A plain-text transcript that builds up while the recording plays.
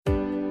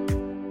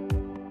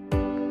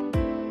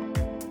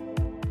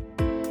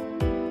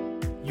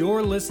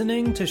You're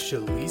listening to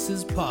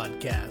Shalice's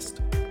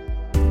podcast.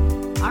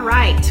 All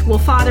right. Well,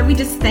 Father, we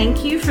just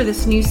thank you for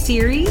this new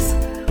series,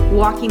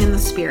 Walking in the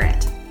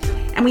Spirit.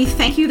 And we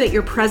thank you that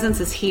your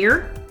presence is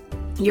here.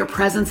 Your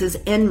presence is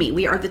in me.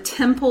 We are the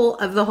temple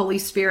of the Holy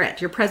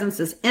Spirit. Your presence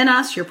is in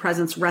us. Your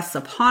presence rests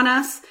upon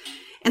us.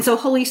 And so,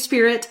 Holy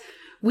Spirit,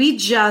 we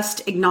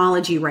just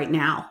acknowledge you right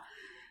now.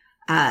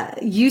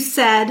 You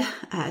said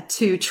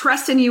to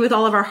trust in you with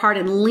all of our heart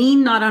and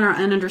lean not on our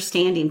own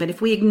understanding. But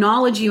if we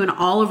acknowledge you in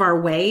all of our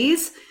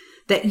ways,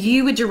 that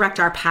you would direct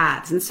our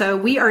paths. And so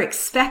we are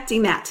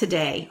expecting that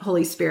today,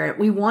 Holy Spirit.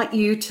 We want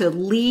you to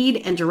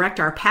lead and direct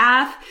our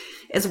path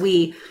as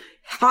we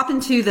hop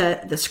into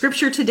the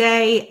scripture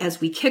today, as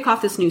we kick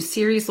off this new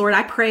series. Lord,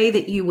 I pray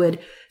that you would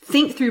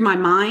think through my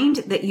mind,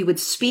 that you would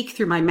speak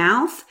through my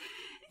mouth.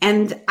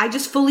 And I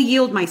just fully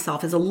yield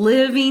myself as a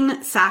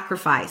living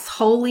sacrifice,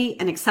 holy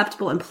and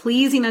acceptable and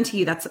pleasing unto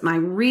you. That's my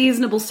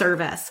reasonable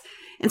service.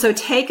 And so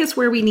take us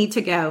where we need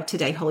to go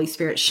today, Holy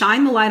Spirit.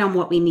 Shine the light on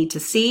what we need to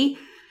see.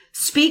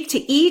 Speak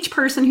to each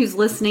person who's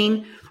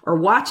listening or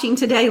watching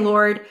today,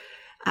 Lord,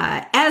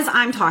 as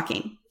I'm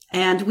talking.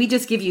 And we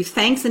just give you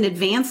thanks in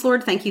advance,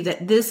 Lord. Thank you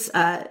that this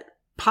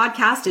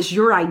podcast is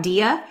your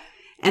idea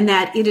and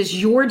that it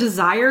is your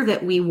desire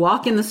that we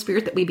walk in the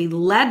Spirit, that we be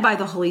led by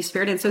the Holy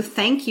Spirit. And so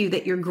thank you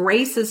that your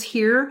grace is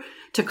here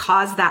to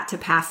cause that to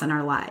pass in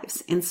our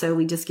lives. And so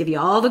we just give you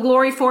all the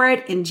glory for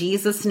it in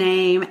Jesus'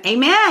 name.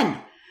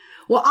 Amen.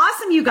 Well,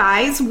 awesome, you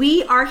guys.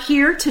 We are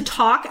here to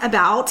talk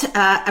about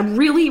a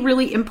really,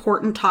 really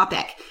important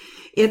topic.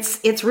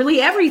 It's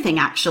really everything,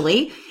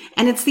 actually.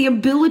 And it's the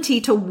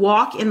ability to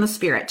walk in the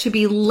Spirit, to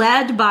be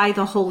led by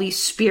the Holy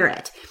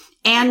Spirit,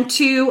 and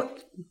to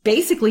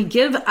basically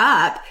give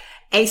up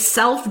a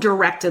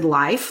self-directed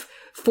life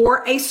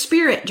for a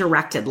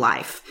Spirit-directed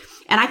life.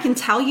 And I can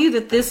tell you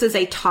that this is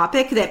a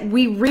topic that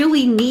we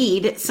really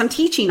need some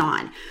teaching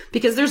on,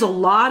 because there's a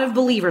lot of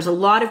believers, a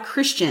lot of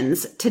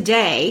Christians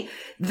today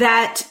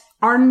that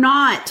are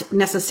not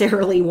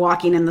necessarily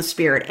walking in the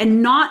Spirit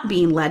and not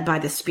being led by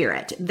the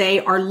Spirit. They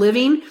are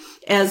living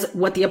as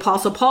what the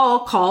Apostle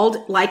Paul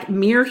called like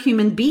mere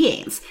human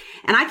beings.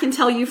 And I can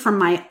tell you from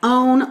my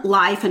own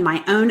life and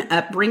my own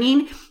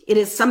upbringing, it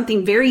is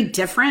something very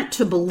different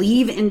to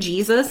believe in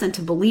Jesus and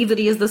to believe that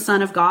he is the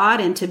Son of God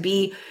and to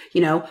be,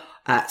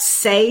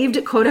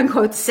 saved, quote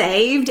unquote,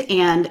 saved,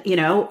 and,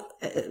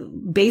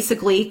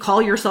 basically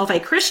call yourself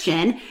a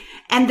Christian,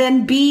 and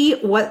then be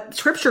what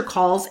Scripture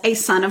calls a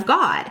son of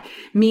God,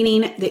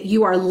 meaning that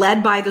you are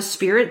led by the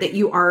Spirit, that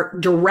you are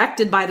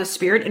directed by the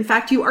Spirit. In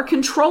fact, you are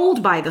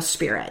controlled by the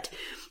Spirit.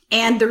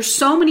 And there's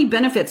so many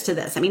benefits to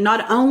this. I mean,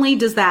 not only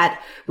does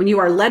that, when you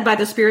are led by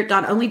the Spirit,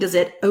 not only does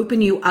it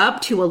open you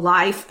up to a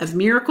life of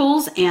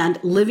miracles and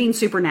living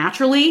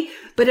supernaturally,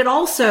 but it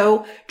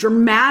also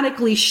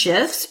dramatically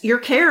shifts your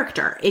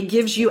character. It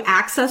gives you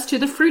access to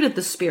the fruit of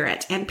the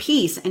Spirit and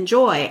peace and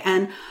joy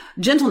and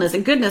gentleness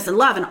and goodness and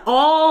love and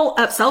all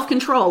of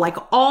self-control, like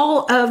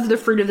all of the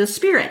fruit of the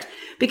Spirit.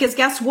 Because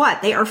guess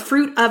what? They are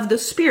fruit of the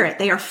Spirit.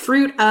 They are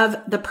fruit of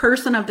the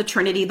person of the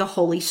Trinity, the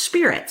Holy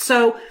Spirit.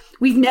 So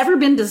we've never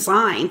been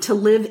designed to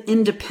live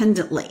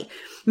independently,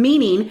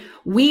 meaning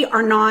we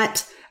are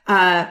not,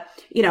 I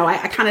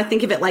kind of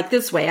think of it like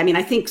this way. I mean,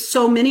 I think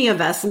so many of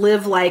us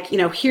live like,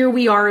 here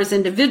we are as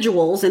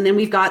individuals, and then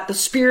we've got the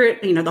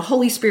Spirit, the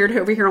Holy Spirit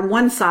over here on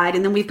one side,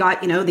 and then we've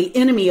got, the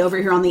enemy over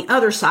here on the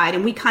other side,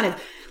 and we kind of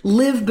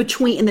live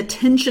in the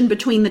tension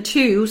between the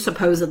two,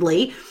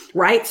 supposedly,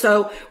 right?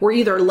 So we're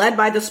either led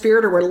by the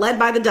Spirit or we're led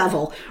by the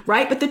devil,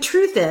 right? But the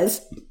truth is,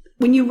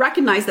 when you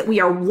recognize that we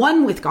are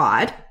one with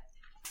God,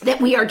 that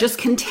we are just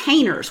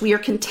containers. We are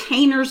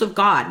containers of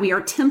God. We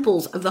are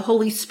temples of the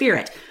Holy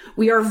Spirit.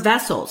 We are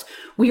vessels.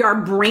 We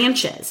are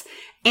branches.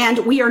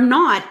 And we are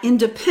not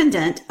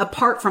independent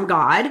apart from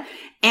God.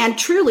 And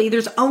truly,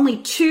 there's only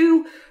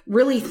two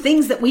really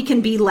things that we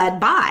can be led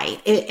by.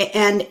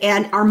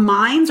 And our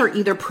minds are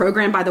either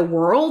programmed by the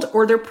world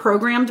or they're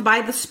programmed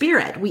by the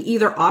Spirit. We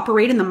either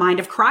operate in the mind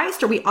of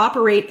Christ or we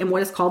operate in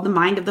what is called the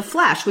mind of the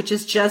flesh, which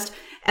is just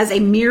as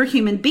a mere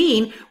human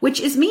being, which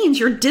means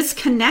you're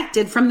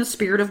disconnected from the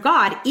Spirit of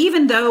God,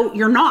 even though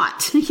you're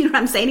not. You know what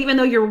I'm saying? Even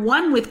though you're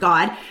one with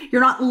God,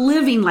 you're not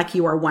living like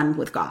you are one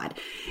with God.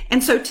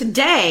 And so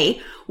today,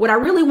 what I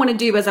really want to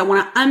do is I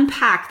want to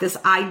unpack this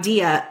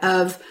idea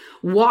of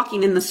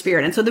walking in the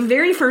Spirit. And so the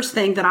very first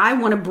thing that I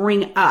want to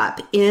bring up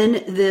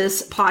in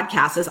this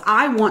podcast is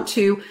I want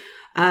to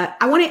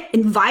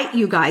invite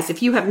you guys,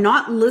 if you have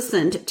not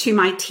listened to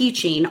my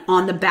teaching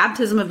on the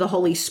baptism of the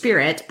Holy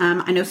Spirit,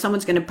 I know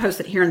someone's going to post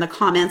it here in the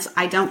comments.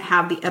 I don't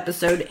have the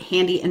episode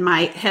handy in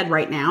my head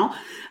right now.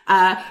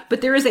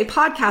 But there is a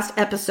podcast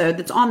episode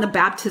that's on the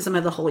baptism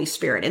of the Holy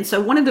Spirit. And so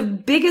one of the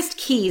biggest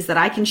keys that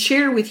I can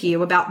share with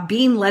you about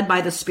being led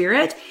by the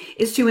Spirit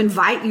is to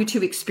invite you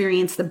to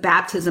experience the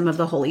baptism of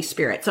the Holy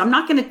Spirit. So I'm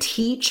not going to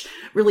teach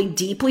really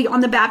deeply on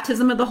the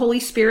baptism of the Holy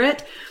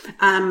Spirit.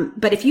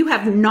 But if you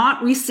have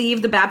not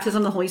received the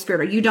baptism of the Holy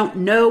Spirit, or you don't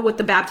know what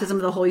the baptism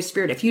of the Holy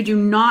Spirit, if you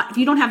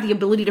don't have the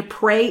ability to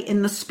pray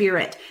in the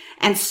Spirit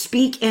and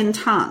speak in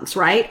tongues,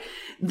 right?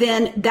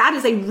 then that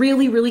is a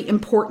really, really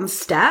important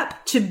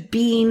step to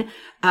being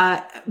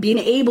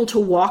able to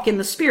walk in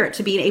the Spirit,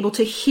 to being able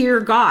to hear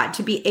God,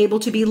 to be able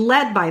to be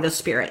led by the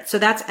Spirit. So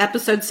that's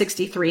episode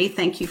 63.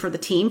 Thank you for the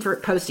team for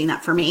posting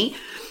that for me.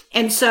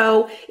 And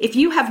so if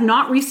you have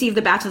not received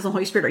the baptism of the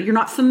Holy Spirit, or you're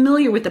not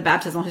familiar with the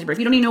baptism of the Holy Spirit, if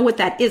you don't even know what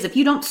that is, if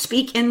you don't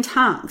speak in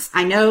tongues,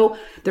 I know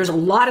there's a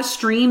lot of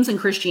streams in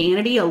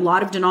Christianity, a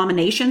lot of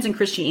denominations in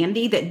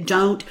Christianity that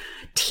don't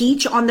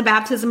teach on the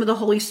baptism of the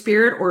Holy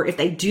Spirit, or if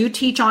they do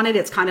teach on it,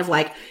 it's kind of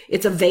like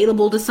it's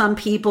available to some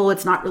people.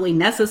 It's not really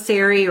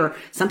necessary, or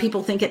some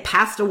people think it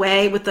passed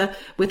away with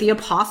the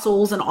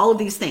apostles and all of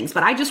these things.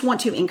 But I just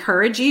want to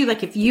encourage you,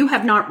 like if you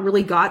have not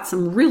really got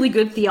some really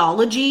good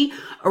theology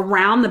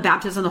around the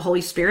baptism of the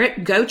Holy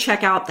Spirit, go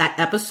check out that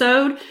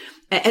episode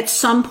at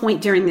some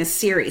point during this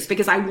series,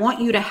 because I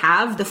want you to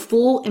have the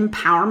full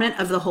empowerment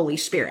of the Holy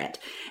Spirit.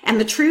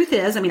 And the truth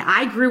is, I mean,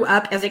 I grew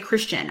up as a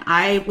Christian.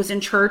 I was in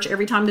church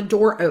every time the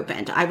door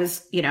opened. I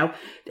was,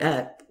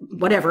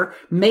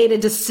 made a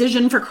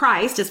decision for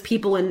Christ, as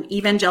people in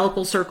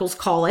evangelical circles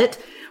call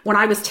it, when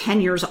I was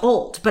 10 years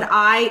old. But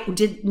I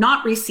did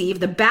not receive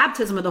the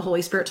baptism of the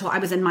Holy Spirit till I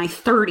was in my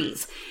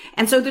 30s.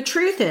 And so the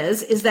truth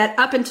is that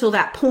up until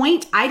that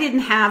point, I didn't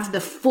have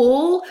the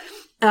full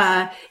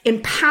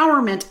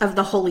empowerment of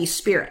the Holy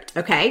Spirit.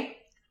 Okay.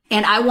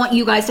 And I want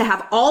you guys to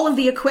have all of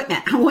the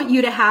equipment. I want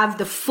you to have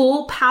the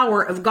full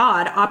power of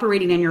God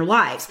operating in your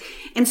lives.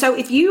 And so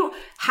if you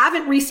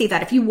haven't received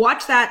that, if you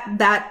watch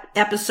that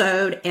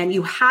episode and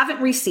you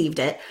haven't received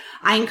it,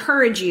 I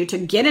encourage you to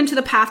get into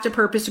the Path to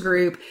Purpose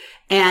group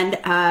and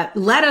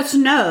let us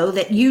know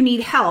that you need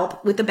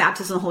help with the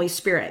baptism of the Holy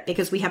Spirit,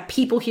 because we have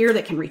people here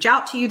that can reach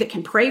out to you, that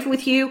can pray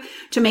with you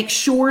to make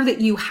sure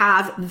that you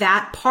have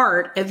that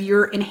part of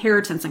your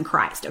inheritance in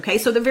Christ. Okay.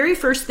 So the very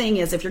first thing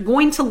is, if you're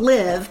going to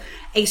live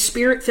a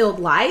Spirit-filled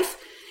life,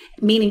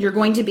 meaning you're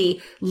going to be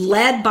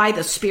led by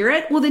the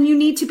Spirit, well, then you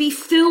need to be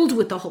filled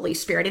with the Holy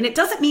Spirit. And it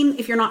doesn't mean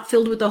if you're not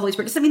filled with the Holy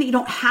Spirit, it doesn't mean that you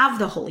don't have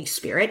the Holy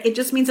Spirit. It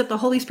just means that the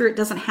Holy Spirit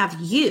doesn't have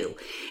you.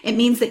 It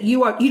means that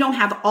you don't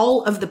have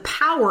all of the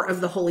power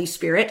of the Holy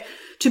Spirit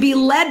to be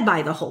led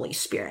by the Holy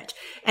Spirit.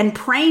 And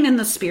praying in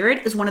the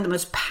Spirit is one of the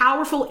most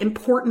powerful,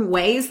 important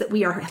ways that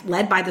we are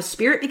led by the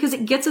Spirit, because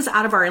it gets us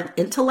out of our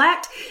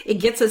intellect. It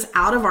gets us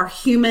out of our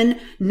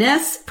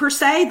humanness, per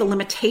se, the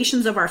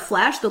limitations of our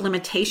flesh, the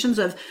limitations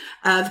of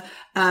our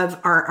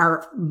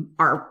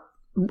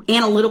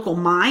analytical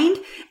mind,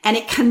 and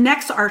it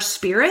connects our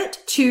spirit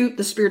to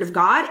the Spirit of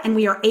God. And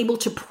we are able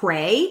to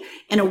pray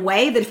in a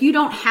way that if you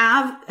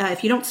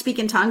don't speak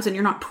in tongues and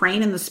you're not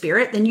praying in the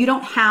Spirit, then you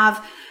don't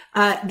have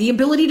the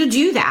ability to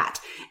do that.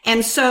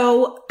 And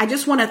so I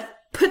just want to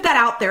put that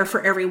out there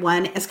for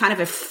everyone as kind of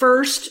a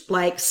first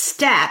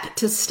step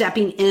to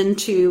stepping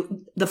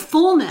into the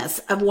fullness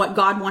of what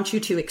God wants you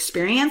to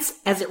experience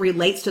as it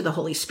relates to the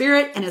Holy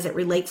Spirit and as it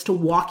relates to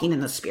walking in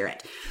the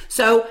Spirit.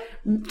 So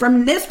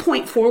from this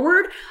point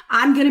forward,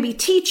 I'm going to be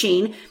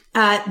teaching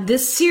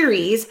this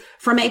series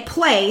from a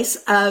place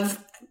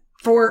of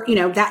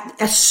that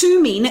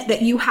assuming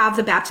that you have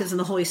the baptism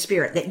of the Holy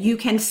Spirit, that you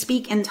can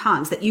speak in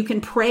tongues, that you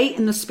can pray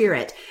in the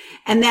Spirit,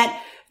 and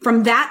that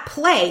from that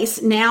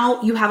place,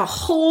 now you have a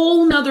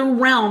whole nother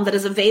realm that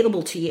is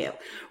available to you,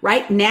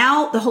 right?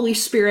 Now the Holy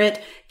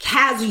Spirit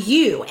has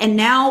you, and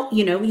now,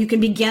 you can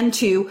begin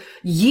to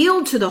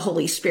yield to the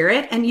Holy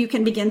Spirit, and you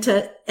can begin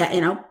to,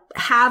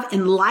 have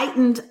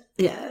enlightened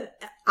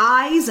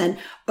eyes and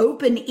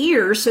open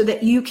ears so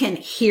that you can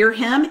hear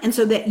him and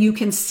so that you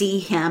can see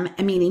him,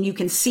 meaning you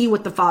can see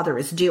what the Father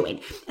is doing.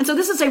 And so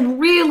this is a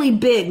really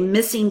big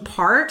missing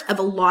part of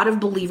a lot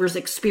of believers'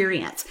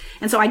 experience.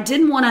 And so I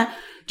didn't want to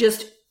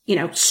just,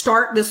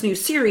 start this new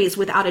series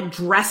without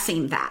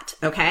addressing that.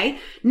 Okay.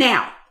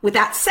 Now, with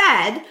that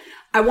said,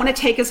 I want to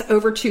take us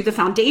over to the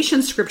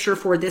foundation scripture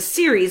for this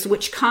series,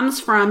 which comes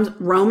from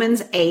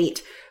Romans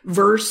 8,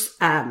 verse,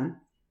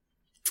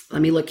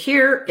 let me look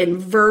here in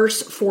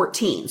verse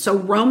 14. So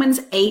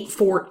Romans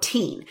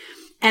 8:14.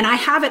 And I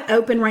have it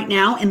open right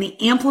now in the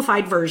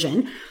Amplified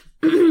Version,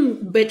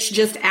 which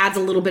just adds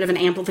a little bit of an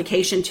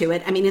amplification to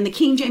it. In the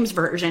King James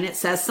Version, it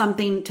says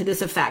something to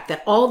this effect,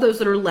 that all those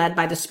that are led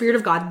by the Spirit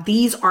of God,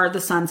 these are the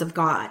sons of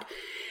God.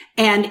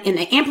 And in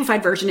the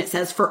Amplified Version, it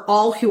says, for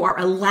all who are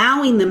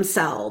allowing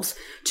themselves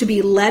to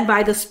be led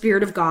by the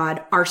Spirit of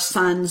God are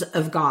sons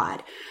of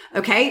God.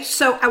 Okay.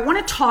 So I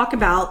want to talk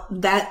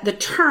about the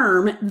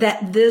term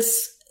that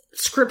this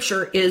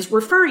scripture is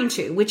referring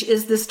to, which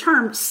is this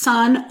term,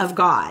 Son of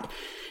God.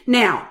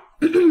 Now,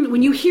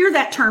 when you hear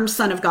that term,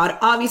 Son of God,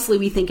 obviously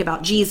we think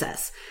about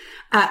Jesus.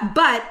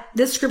 But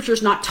this scripture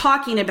is not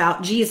talking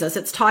about Jesus.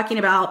 It's talking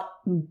about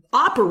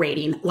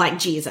operating like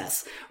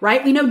Jesus,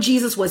 right? We know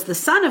Jesus was the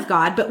Son of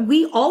God, but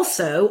we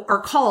also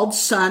are called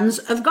sons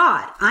of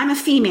God. I'm a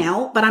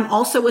female, but I'm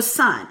also a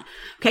son.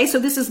 Okay. So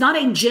this is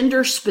not a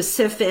gender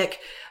specific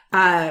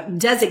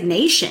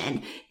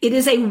designation. It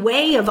is a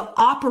way of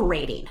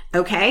operating.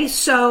 Okay.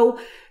 So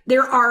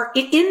there are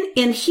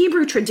in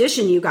Hebrew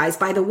tradition, you guys,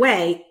 by the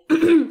way,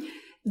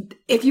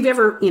 if you've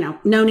ever,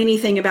 known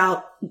anything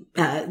about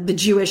the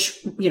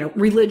Jewish,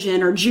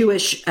 religion or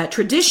Jewish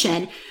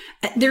tradition,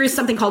 there is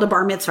something called a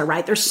bar mitzvah,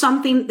 right? There's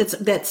something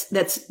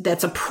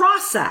that's a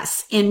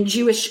process in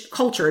Jewish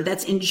culture,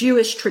 that's in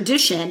Jewish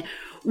tradition,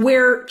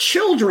 where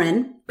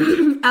children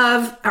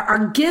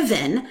are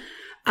given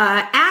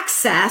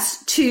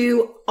access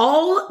to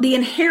all the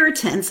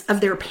inheritance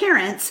of their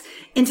parents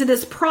into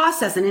this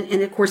process.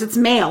 And of course, it's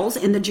males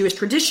in the Jewish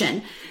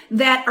tradition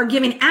that are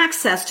given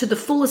access to the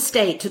full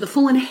estate, to the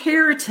full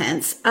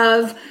inheritance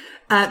of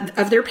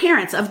their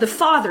parents, of the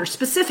father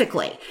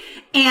specifically.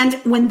 And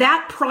when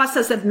that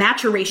process of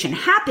maturation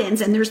happens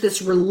and there's this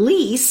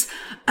release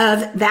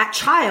of that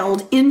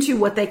child into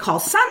what they call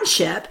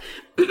sonship,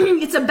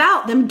 it's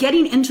about them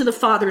getting into the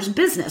father's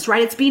business,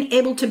 right? It's being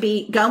able to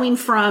be going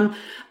from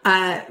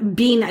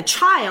being a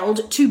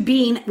child to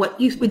being what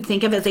you would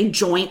think of as a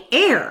joint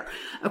heir.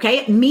 Okay.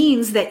 It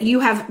means that you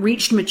have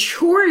reached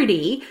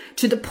maturity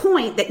to the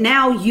point that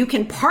now you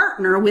can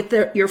partner with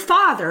your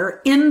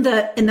father in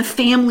the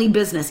family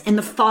business, in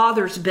the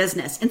father's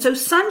business. And so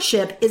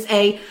sonship is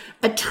a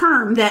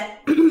term that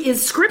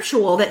is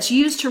scriptural, that's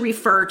used to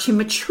refer to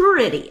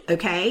maturity.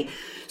 Okay.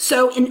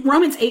 So in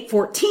Romans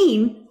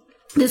 8:14,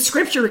 the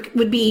scripture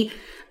would be,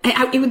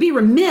 it would be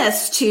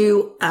remiss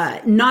to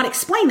not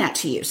explain that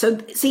to you. So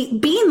see,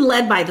 being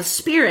led by the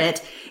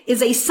Spirit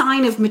is a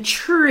sign of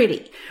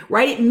maturity,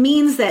 right? It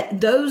means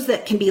that those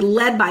that can be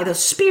led by the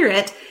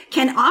Spirit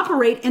can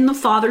operate in the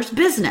Father's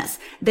business.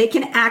 They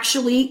can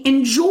actually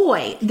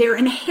enjoy their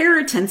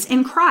inheritance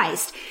in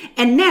Christ.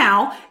 And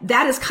now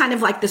that is kind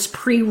of like this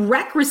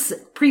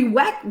prerequisite,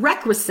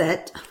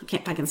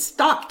 if I can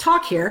stop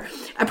talk here,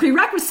 a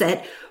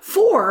prerequisite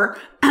for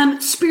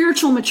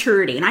spiritual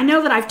maturity. And I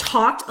know that I've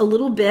talked a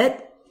little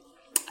bit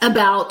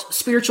about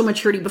spiritual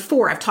maturity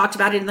before. I've talked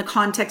about it in the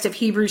context of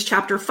Hebrews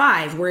chapter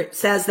 5, where it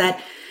says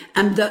that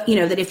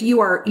that if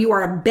you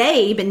are a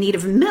babe in need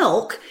of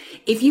milk,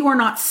 if you are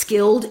not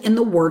skilled in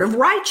the word of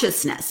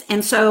righteousness.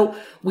 And so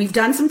we've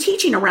done some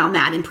teaching around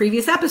that in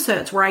previous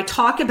episodes where I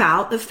talk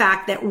about the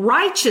fact that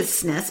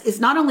righteousness is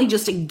not only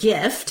just a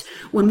gift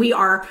when we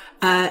are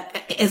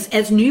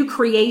as new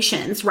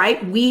creations,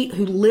 right? We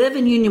who live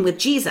in union with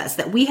Jesus,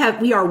 that we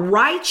are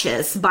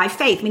righteous by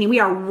faith, meaning we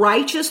are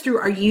righteous through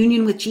our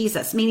union with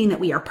Jesus, meaning that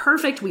we are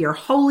perfect, we are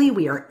holy,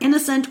 we are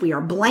innocent, we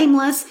are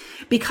blameless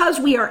because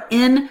we are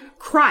in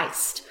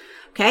Christ.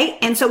 Okay.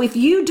 And so if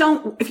you're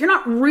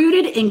not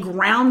rooted and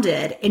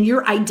grounded in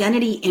your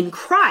identity in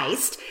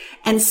Christ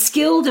and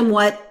skilled in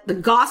what the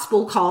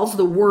gospel calls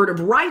the word of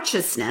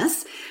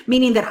righteousness,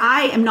 meaning that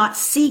I am not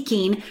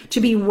seeking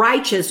to be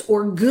righteous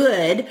or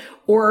good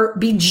or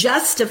be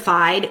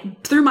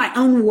justified through my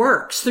own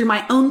works, through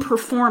my own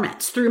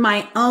performance, through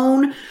my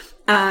own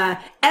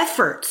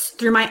efforts,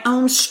 through my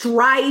own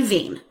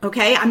striving.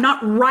 Okay. I'm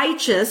not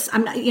righteous.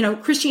 I'm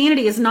not,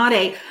 Christianity is not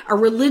a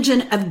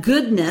religion of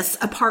goodness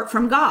apart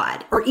from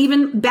God or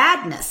even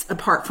badness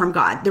apart from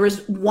God. There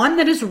is one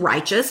that is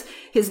righteous.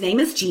 His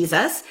name is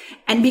Jesus.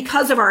 And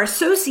because of our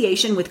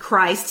association with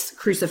Christ's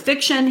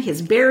crucifixion,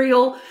 his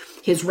burial,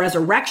 his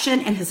resurrection,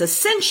 and his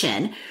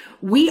ascension,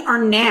 we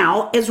are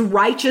now as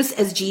righteous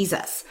as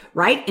Jesus.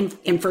 Right?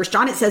 In 1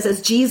 John, it says,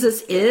 as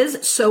Jesus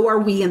is, so are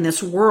we in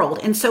this world.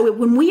 And so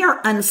when we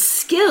are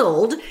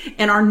unskilled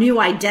in our new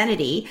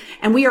identity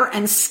and we are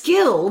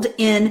unskilled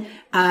in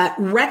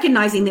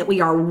recognizing that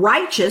we are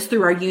righteous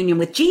through our union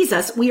with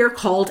Jesus, we are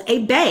called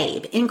a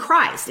babe in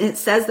Christ. And it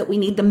says that we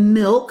need the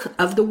milk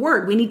of the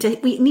word. We need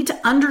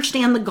to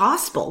understand the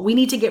gospel. We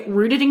need to get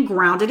rooted and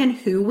grounded in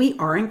who we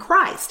are in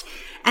Christ.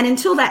 And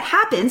until that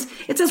happens,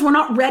 it says we're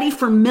not ready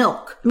for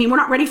milk. We're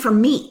not ready for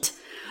meat.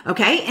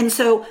 Okay. And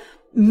so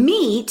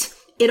meat,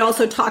 it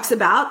also talks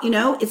about,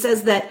 it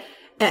says that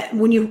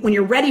when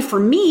you're ready for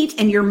meat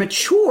and you're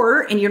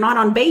mature and you're not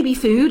on baby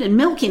food and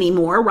milk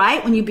anymore,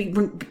 right? When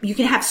you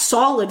can have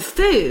solid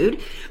food,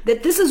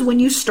 that this is when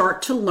you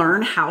start to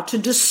learn how to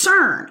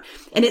discern.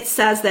 And it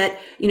says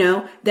that,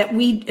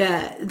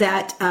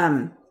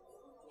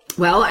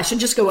 well, I should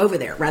just go over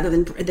there rather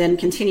than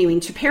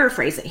continuing to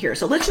paraphrase it here.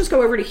 So let's just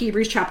go over to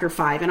Hebrews chapter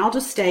 5, and I'll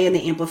just stay in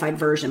the Amplified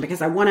Version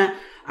because I want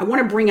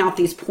to bring out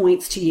these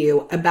points to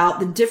you about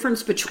the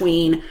difference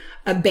between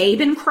a babe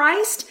in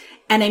Christ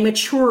and a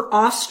mature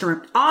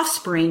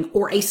offspring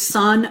or a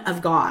son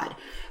of God.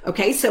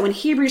 Okay, so in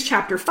Hebrews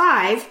chapter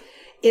 5,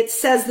 it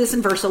says this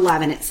in verse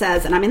 11. It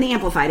says, and I'm in the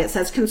Amplified, it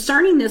says,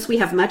 concerning this we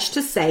have much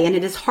to say, and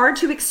it is hard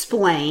to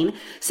explain,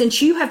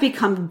 since you have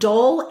become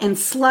dull and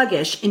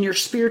sluggish in your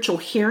spiritual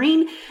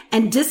hearing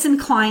and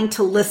disinclined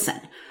to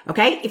listen.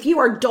 Okay, if you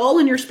are dull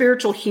in your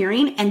spiritual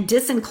hearing and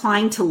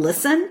disinclined to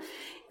listen,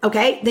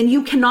 okay, then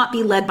you cannot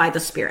be led by the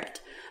Spirit.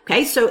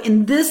 Okay, so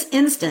in this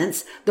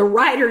instance, the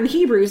writer in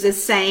Hebrews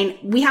is saying,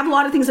 we have a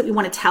lot of things that we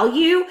want to tell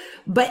you,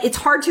 but it's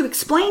hard to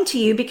explain to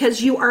you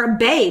because you are a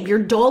babe. You're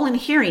dull in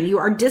hearing. You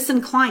are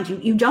disinclined.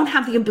 You don't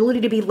have the ability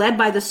to be led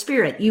by the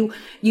Spirit. You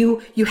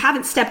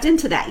haven't stepped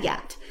into that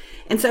yet.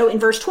 And so in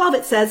verse 12,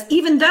 it says,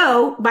 even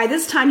though by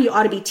this time you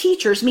ought to be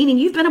teachers, meaning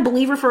you've been a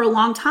believer for a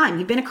long time.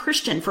 You've been a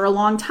Christian for a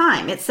long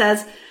time. It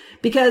says,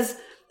 because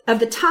of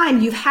the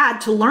time you've had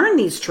to learn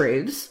these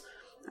truths,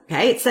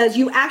 okay, it says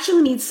you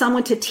actually need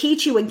someone to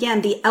teach you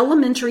again the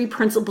elementary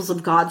principles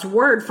of God's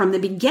word from the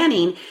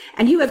beginning,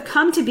 and you have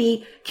come to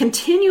be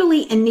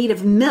continually in need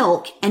of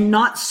milk and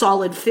not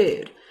solid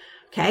food.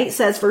 Okay, it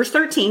says, verse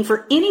 13,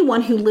 for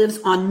anyone who lives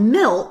on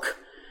milk,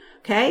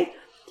 okay,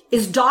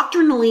 is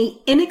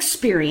doctrinally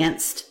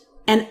inexperienced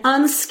and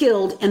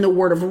unskilled in the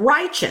word of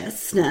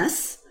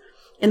righteousness,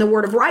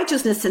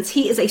 since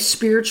he is a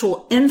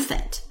spiritual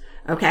infant.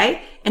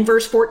 Okay. In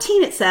verse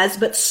 14, it says,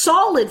 but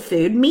solid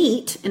food,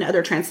 meat in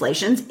other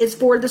translations, is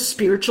for the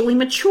spiritually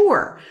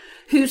mature,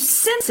 whose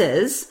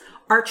senses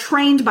are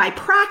trained by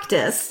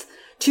practice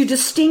to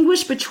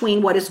distinguish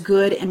between what is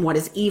good and what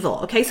is evil.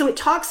 Okay. So it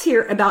talks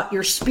here about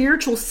your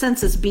spiritual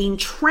senses being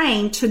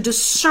trained to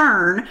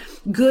discern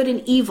good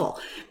and evil,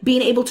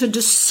 being able to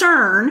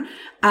discern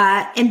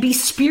and be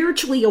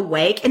spiritually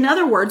awake. In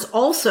other words,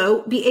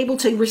 also be able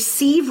to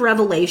receive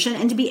revelation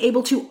and to be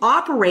able to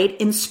operate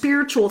in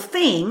spiritual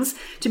things,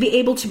 to be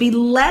able to be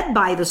led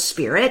by the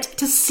Spirit,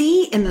 to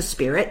see in the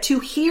Spirit,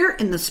 to hear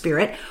in the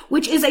Spirit,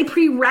 which is a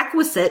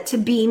prerequisite to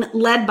being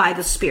led by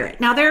the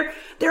Spirit. Now, there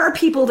are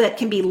people that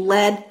can be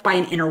led by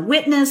an inner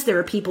witness. There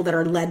are people that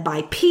are led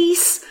by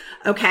peace.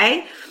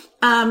 Okay.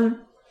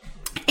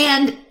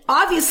 And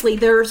obviously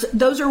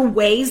those are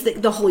ways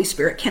that the Holy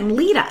Spirit can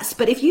lead us.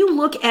 But if you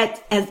look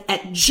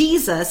at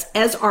Jesus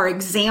as our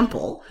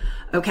example,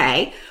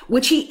 okay,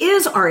 which he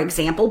is our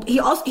example,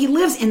 he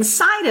lives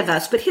inside of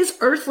us, but his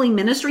earthly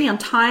ministry on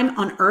time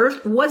on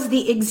earth was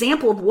the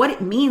example of what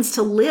it means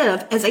to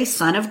live as a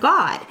son of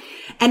God.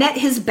 And at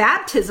his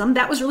baptism,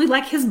 that was really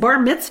like his bar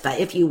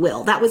mitzvah, if you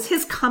will. That was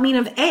his coming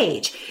of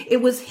age.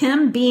 It was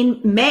him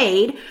being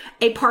made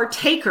a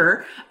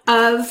partaker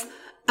of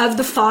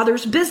the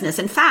Father's business.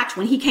 In fact,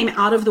 when he came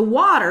out of the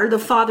water, the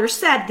Father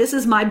said, this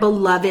is my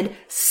beloved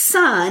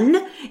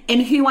Son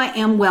in whom I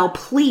am well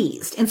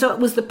pleased. And so it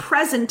was the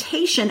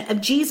presentation of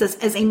Jesus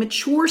as a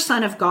mature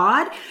Son of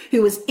God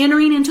who was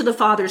entering into the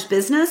Father's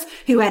business,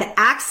 who had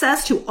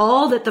access to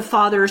all that the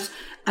Father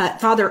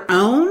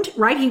owned,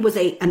 right? He was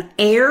an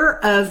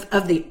heir of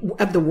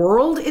the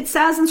world, it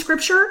says in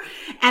Scripture.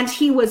 And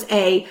he was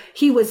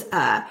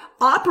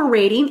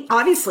operating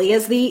obviously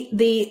as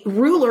the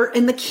ruler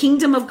in the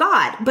kingdom of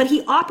God, but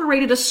he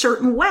operated a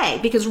certain way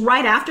because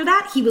right after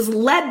that, he was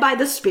led by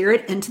the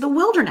Spirit into the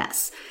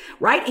wilderness,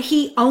 right?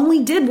 He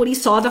only did what he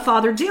saw the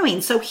Father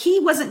doing. So he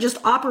wasn't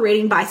just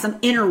operating by some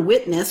inner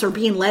witness or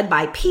being led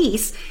by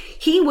peace.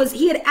 He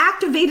had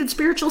activated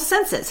spiritual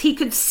senses. He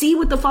could see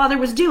what the Father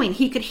was doing.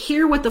 He could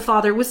hear what the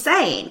Father was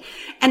saying.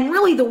 And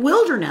really the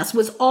wilderness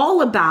was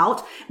all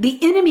about the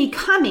enemy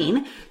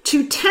coming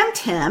to tempt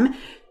him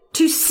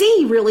to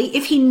see really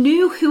if he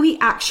knew who he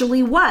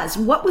actually was.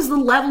 What was the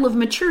level of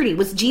maturity?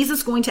 Was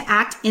Jesus going to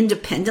act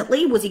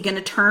independently? Was he going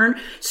to turn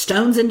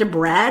stones into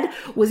bread?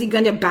 Was he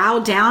going to bow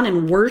down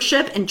and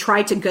worship and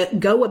try to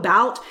go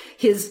about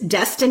his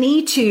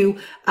destiny to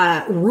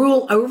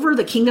rule over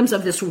the kingdoms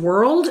of this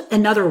world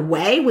another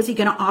way? Was he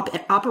going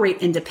to operate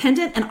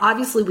independent? And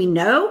obviously we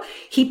know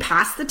he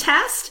passed the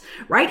test,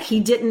 right? He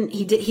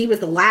was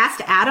the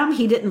last Adam.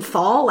 He didn't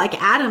fall like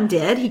Adam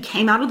did. He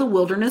came out of the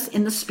wilderness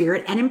in the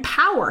Spirit and in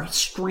power,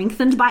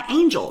 strengthened by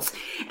angels.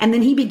 And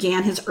then he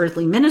began his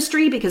earthly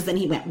ministry because then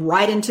he went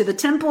right into the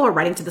temple or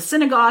right into the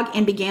synagogue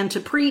and began to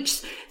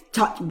preach,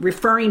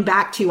 referring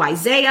back to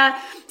Isaiah,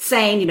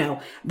 saying,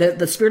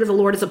 the Spirit of the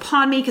Lord is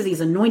upon me because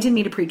he's anointed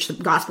me to preach the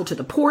gospel to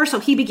the poor. So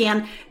he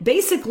began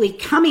basically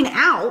coming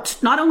out,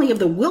 not only of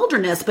the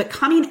wilderness, but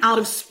coming out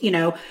of,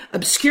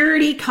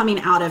 obscurity, coming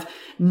out of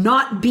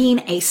not being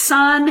a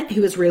son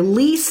who is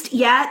released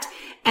yet.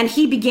 And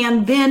he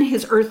began then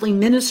his earthly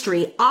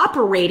ministry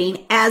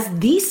operating as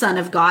the Son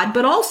of God,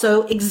 but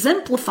also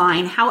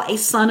exemplifying how a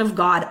Son of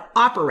God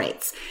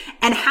operates.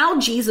 And how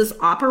Jesus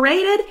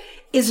operated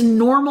is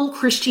normal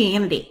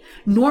Christianity.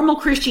 Normal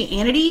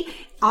Christianity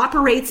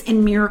operates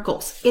in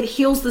miracles. It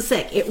heals the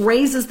sick. It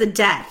raises the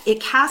dead.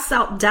 It casts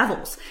out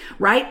devils,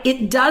 right?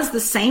 It does the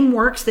same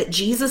works that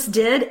Jesus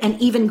did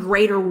and even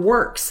greater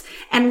works.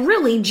 And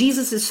really,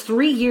 Jesus'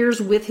 3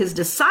 years with his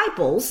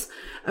disciples,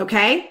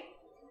 okay,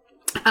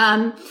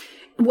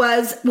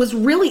 was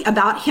really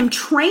about him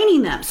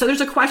training them. So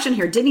there's a question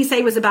here. Didn't he say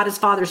it was about his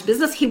Father's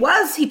business? He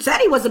said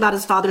he was about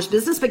his Father's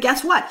business, but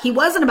guess what? He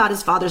wasn't about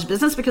his Father's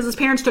business because his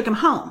parents took him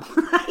home.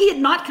 He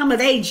had not come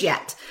of age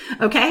yet.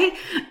 Okay.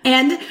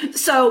 And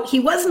so he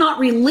was not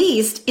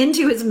released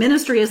into his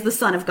ministry as the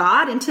Son of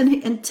God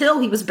until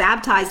he was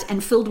baptized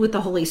and filled with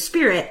the Holy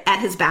Spirit at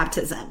his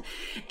baptism.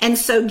 And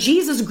so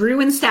Jesus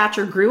grew in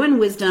stature, grew in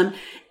wisdom,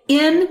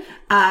 in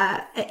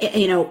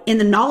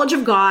the knowledge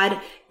of God,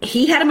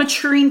 he had a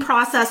maturing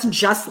process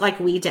just like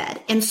we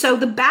did. And so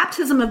the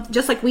baptism of,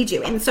 just like we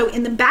do. And so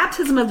in the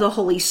baptism of the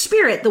Holy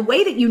Spirit, the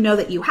way that you know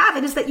that you have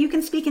it is that you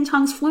can speak in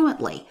tongues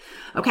fluently.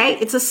 Okay.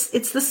 It's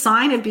the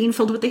sign of being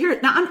filled with the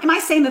Spirit. Now, am I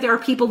saying that there are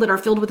people that are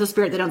filled with the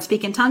Spirit that don't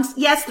speak in tongues?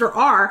 Yes, there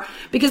are,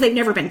 because they've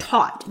never been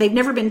taught. They've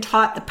never been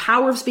taught the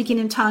power of speaking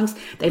in tongues.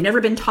 They've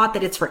never been taught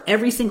that it's for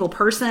every single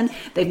person.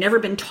 They've never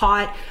been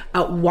taught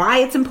why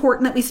it's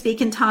important that we speak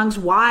in tongues,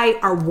 why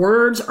our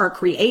words are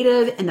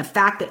creative, and the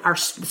fact that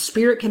the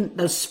Spirit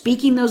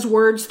speaking those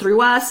words through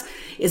us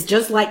is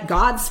just like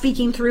God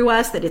speaking through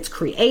us, that it's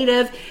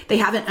creative. They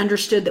haven't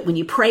understood that when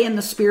you pray in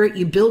the Spirit,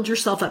 you build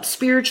yourself up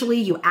spiritually,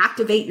 you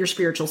activate your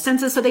spiritual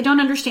senses. So they don't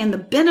understand the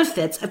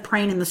benefits of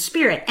praying in the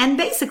Spirit. And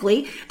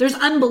basically, there's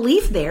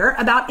unbelief there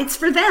about it's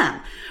for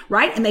them,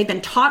 right? And they've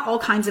been taught all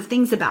kinds of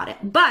things about it.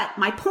 But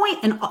my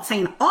point in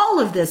saying all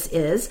of this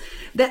is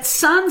that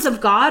sons of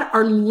God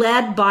are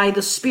led by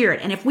the Spirit.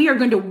 And if we are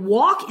going to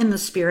walk in the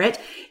Spirit,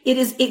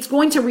 it's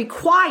going to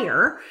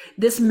require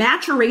this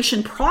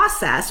maturation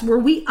process where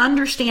we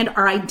understand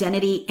our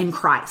identity in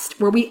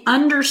Christ, where we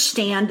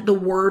understand the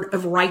word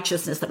of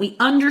righteousness, that we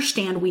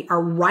understand we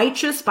are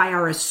righteous by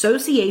our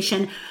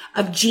association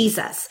of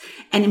Jesus.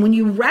 And when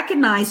you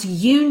recognize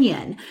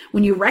union,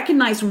 when you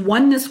recognize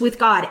oneness with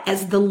God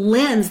as the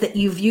lens that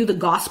you view the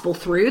gospel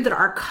through, that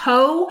our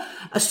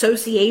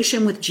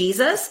co-association with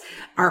Jesus,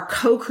 our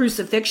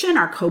co-crucifixion,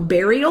 our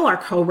co-burial, our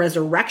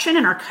co-resurrection,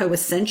 and our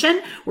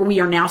co-ascension, where we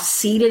are now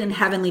seated in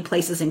heavenly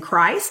places in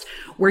Christ,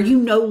 where you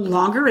no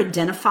longer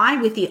identify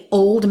with the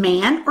old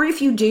man, or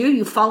if you do,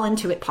 you fall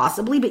into it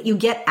possibly, but you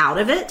get out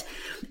of it.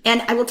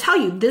 And I will tell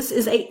you, this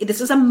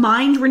is a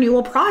mind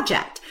renewal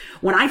project.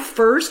 When I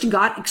first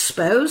got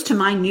exposed to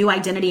my new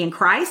identity in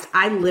Christ,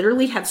 I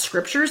literally had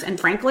scriptures, and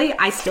frankly,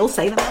 I still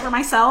say them over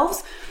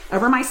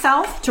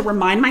myself to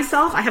remind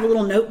myself. I have a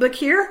little notebook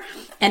here,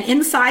 and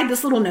inside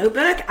this little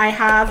notebook, I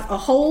have a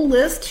whole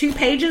list, 2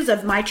 pages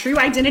of my true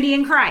identity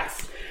in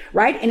Christ.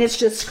 Right? And it's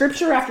just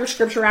scripture after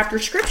scripture after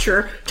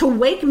scripture to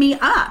wake me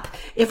up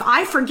if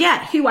I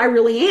forget who I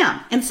really am.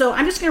 And so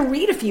I'm just going to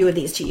read a few of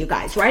these to you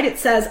guys, right? It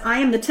says, I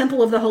am the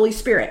temple of the Holy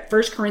Spirit.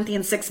 1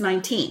 Corinthians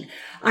 6:19.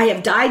 I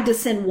have died to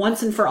sin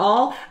once and for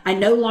all. I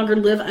no longer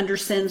live under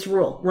sin's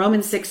rule.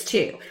 Romans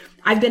 6:2.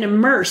 I've been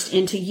immersed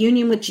into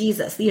union with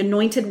Jesus, the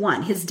anointed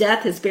one, his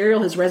death, his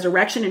burial, his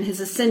resurrection, and his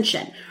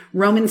ascension.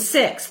 Romans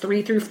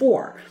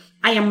 6:3-4.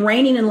 I am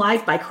reigning in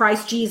life by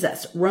Christ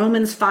Jesus.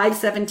 Romans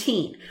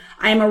 5:17.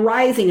 I am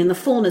arising in the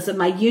fullness of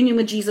my union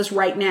with Jesus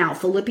right now.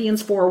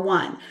 Philippians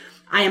 4:1.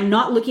 I am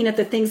not looking at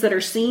the things that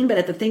are seen, but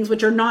at the things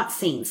which are not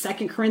seen.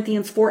 2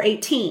 Corinthians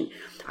 4:18.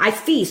 I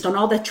feast on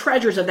all the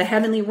treasures of the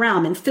heavenly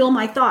realm and fill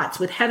my thoughts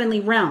with heavenly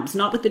realms,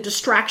 not with the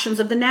distractions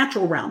of the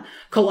natural realm.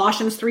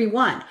 Colossians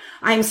 3:1.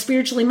 I am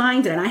spiritually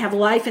minded and I have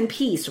life and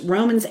peace.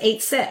 Romans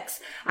 8:6.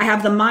 I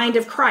have the mind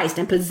of Christ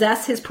and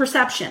possess his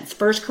perceptions.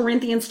 1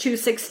 Corinthians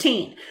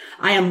 2:16.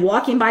 I am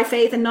walking by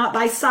faith and not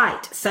by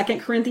sight.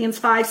 2 Corinthians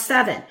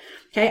 5:7.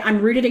 Okay.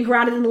 I'm rooted and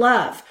grounded in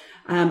love.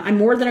 I'm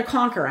more than a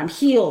conqueror. I'm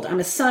healed.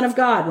 I'm a son of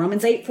God.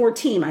 Romans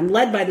 8:14. I'm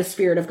led by the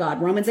Spirit of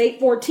God. Romans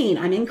 8:14.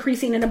 I'm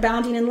increasing and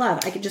abounding in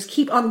love. I could just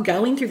keep on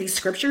going through these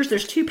scriptures.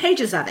 There's 2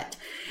 pages of it.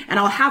 And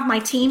I'll have my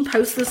team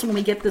post this when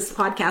we get this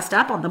podcast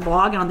up on the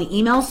blog and on the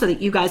email so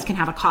that you guys can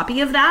have a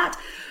copy of that.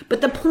 But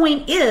the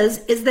point is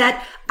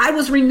that I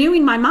was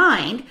renewing my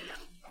mind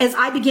as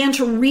I began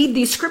to read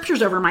these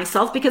scriptures over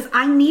myself because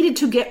I needed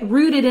to get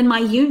rooted in my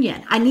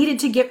union. I needed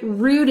to get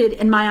rooted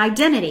in my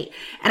identity.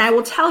 And I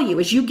will tell you,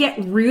 as you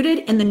get rooted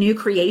in the new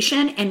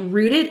creation and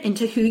rooted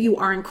into who you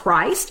are in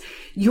Christ,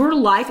 your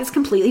life is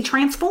completely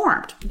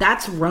transformed.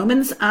 That's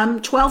Romans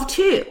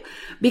 12:2.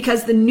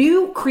 Because the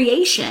new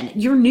creation,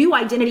 your new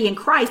identity in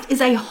Christ, is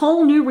a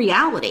whole new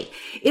reality.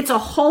 It's a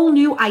whole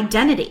new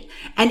identity.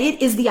 And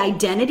it is the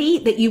identity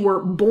that you were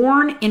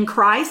born in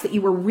Christ, that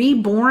you were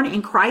reborn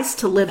in Christ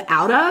to live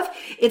out of.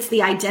 It's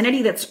the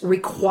identity that's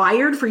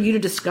required for you to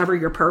discover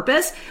your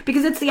purpose,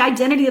 because it's the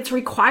identity that's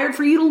required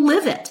for you to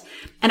live it.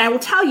 And I will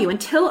tell you,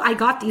 until I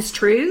got these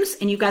truths,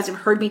 and you guys have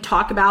heard me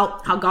talk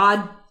about how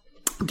God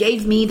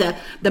gave me the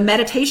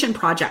meditation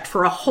project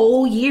for a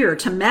whole year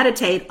to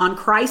meditate on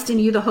Christ in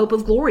you, the hope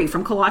of glory,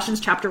 from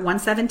Colossians chapter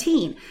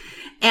 1:17.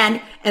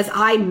 And as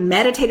I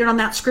meditated on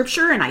that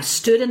scripture and I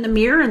stood in the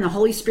mirror and the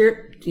Holy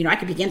Spirit, I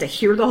could begin to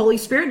hear the Holy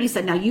Spirit. And he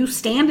said, now you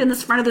stand in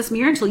this front of this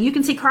mirror until you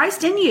can see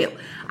Christ in you.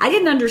 I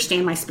didn't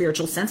understand my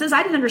spiritual senses.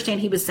 I didn't understand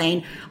he was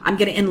saying, I'm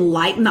going to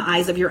enlighten the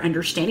eyes of your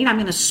understanding. I'm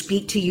going to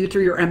speak to you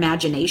through your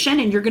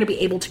imagination, and you're going to be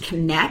able to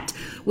connect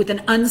with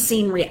an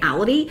unseen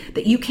reality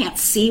that you can't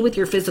see with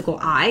your physical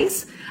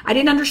eyes. I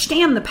didn't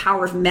understand the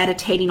power of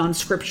meditating on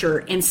scripture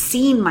and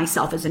seeing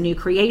myself as a new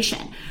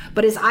creation.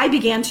 But as I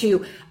began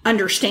to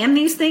understand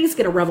these things,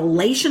 get a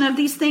revelation of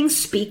these things,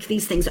 speak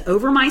these things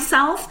over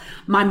myself,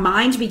 my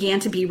mind mind began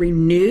to be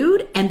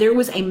renewed, and there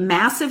was a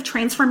massive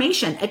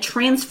transformation, a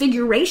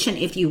transfiguration,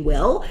 if you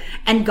will.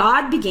 And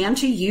God began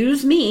to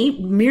use me.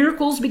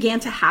 Miracles began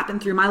to happen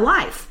through my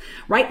life,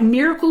 right?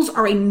 Miracles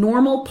are a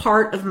normal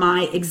part of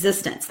my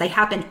existence. They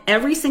happen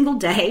every single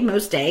day,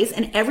 most days,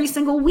 and every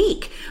single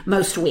week,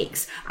 most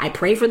weeks. I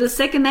pray for the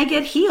sick and they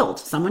get healed.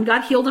 Someone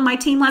got healed in my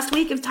team last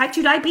week of type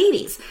 2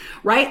 diabetes,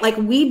 right? Like,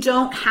 we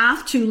don't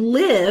have to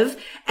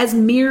live as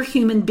mere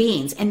human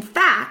beings. In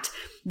fact,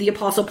 the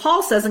Apostle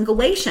Paul says in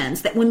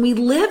Galatians that when we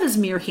live as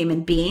mere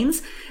human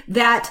beings,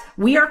 that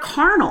we are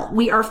carnal,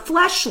 we are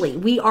fleshly,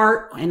 we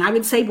are, and I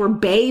would say we're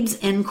babes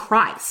in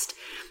Christ.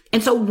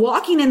 And so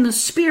walking in the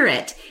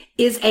Spirit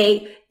is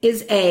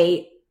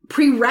a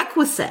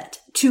prerequisite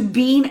to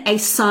being a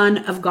son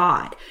of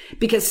God,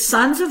 because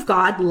sons of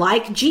God,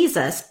 like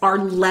Jesus, are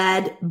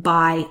led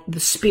by the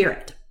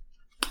Spirit.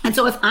 And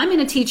so if I'm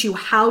going to teach you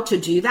how to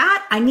do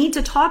that, I need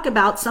to talk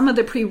about some of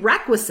the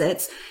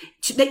prerequisites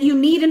that you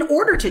need in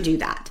order to do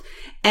that.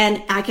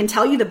 And I can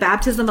tell you the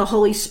baptism of the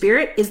Holy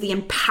Spirit is the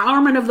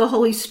empowerment of the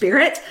Holy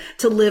Spirit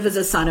to live as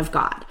a son of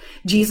God.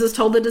 Jesus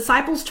told the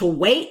disciples to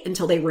wait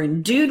until they were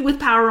endued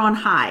with power on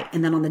high.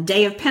 And then on the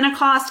day of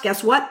Pentecost,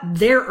 guess what?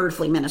 Their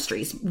earthly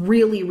ministries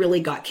really, really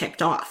got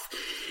kicked off.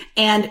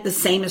 And the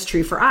same is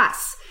true for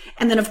us.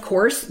 And then, of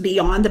course,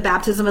 beyond the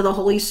baptism of the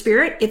Holy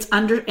Spirit, it's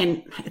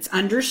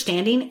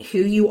understanding who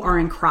you are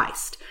in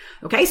Christ.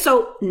 Okay,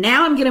 so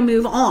now I'm going to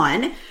move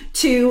on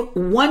to,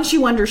 once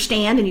you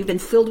understand and you've been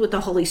filled with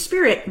the Holy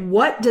Spirit,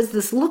 what does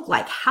this look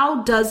like?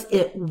 How does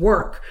it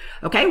work?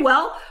 Okay,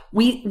 well,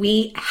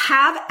 we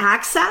have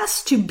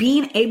access to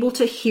being able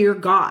to hear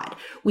God.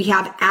 We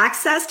have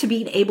access to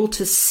being able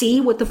to see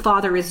what the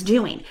Father is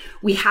doing.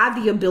 We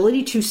have the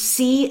ability to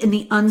see in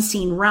the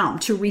unseen realm,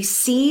 to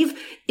receive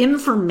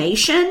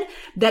information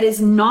that is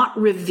not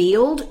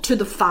revealed to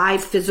the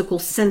 5 physical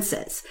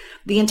senses.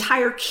 The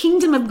entire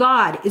kingdom of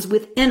God is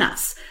within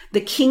us.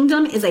 The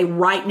kingdom is a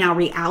right now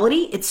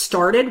reality. It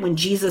started when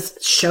Jesus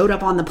showed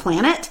up on the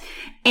planet,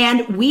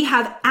 and we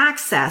have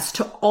access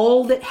to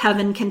all that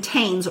heaven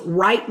contains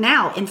right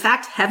now. In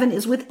fact, heaven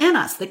is within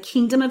us. The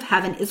kingdom of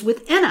heaven is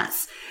within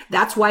us.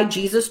 That's why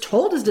Jesus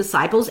told his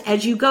disciples,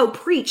 as you go,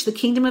 preach, the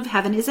kingdom of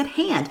heaven is at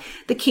hand.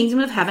 The kingdom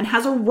of heaven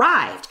has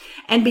arrived.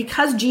 And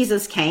because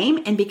Jesus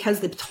came and because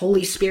the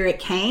Holy Spirit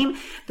came,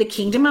 the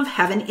kingdom of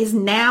heaven is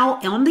now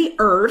on the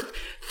earth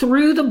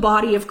through the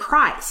body of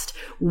Christ.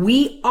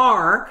 We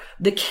are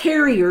the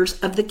carriers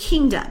of the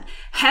kingdom.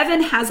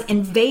 Heaven has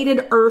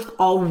invaded earth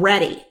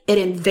already. It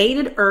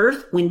invaded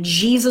earth when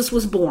Jesus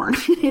was born.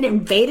 It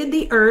invaded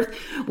the earth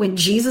when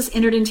Jesus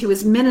entered into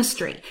his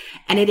ministry.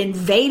 And it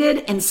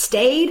invaded and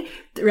stayed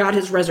throughout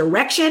his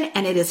resurrection.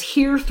 And it is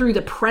here through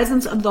the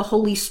presence of the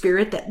Holy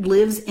Spirit that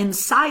lives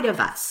inside of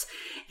us.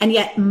 And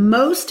yet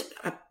most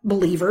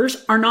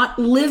believers are not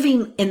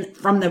living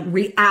from the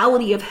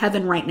reality of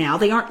heaven right now.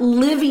 They aren't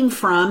living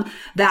from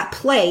that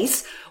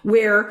place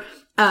where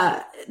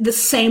the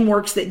same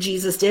works that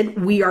Jesus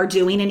did, we are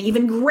doing, and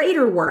even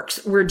greater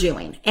works we're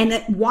doing.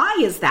 And why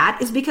is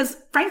that? Is because,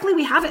 frankly,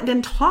 we haven't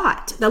been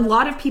taught. A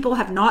lot of people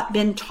have not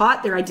been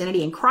taught their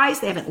identity in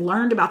Christ. They haven't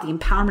learned about the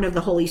empowerment of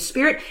the Holy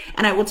Spirit.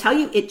 And I will tell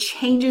you, it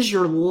changes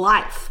your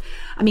life.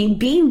 I mean,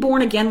 being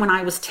born again when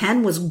I was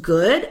 10 was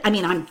good. I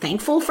mean, I'm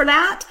thankful for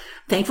that.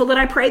 Thankful that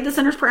I prayed the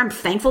sinner's prayer. I'm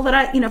thankful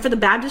that for the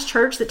Baptist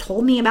church that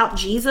told me about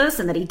Jesus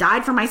and that he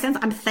died for my sins.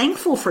 I'm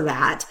thankful for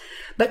that.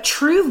 But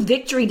true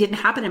victory didn't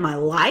happen in my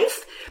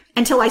life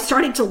until I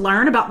started to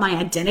learn about my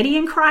identity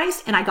in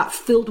Christ and I got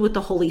filled with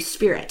the Holy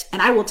Spirit.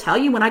 And I will tell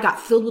you, when I got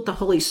filled with the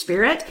Holy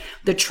Spirit,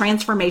 the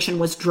transformation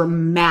was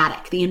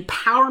dramatic. The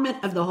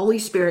empowerment of the Holy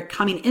Spirit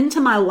coming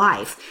into my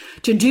life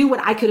to do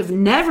what I could have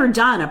never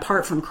done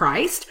apart from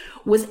Christ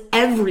was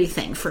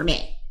everything for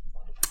me.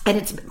 And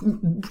it's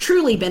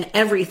truly been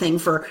everything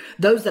for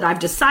those that I've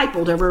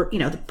discipled over,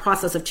 the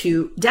process of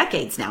 2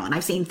 decades now. And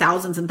I've seen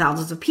thousands and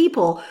thousands of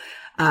people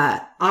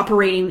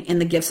operating in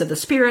the gifts of the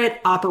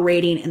Spirit,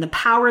 operating in the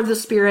power of the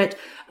Spirit,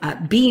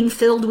 being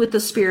filled with the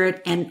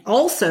Spirit, and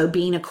also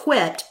being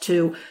equipped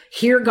to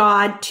hear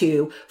God,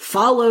 to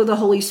follow the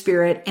Holy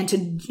Spirit, and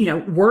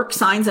to, work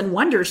signs and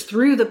wonders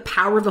through the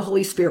power of the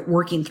Holy Spirit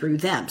working through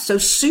them. So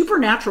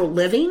supernatural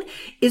living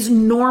is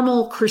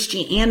normal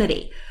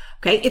Christianity.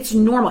 Okay. It's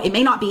normal. It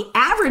may not be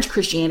average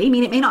Christianity. I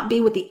mean, it may not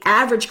be what the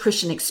average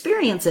Christian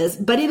experiences,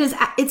 but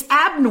it's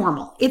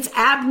abnormal. It's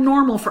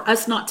abnormal for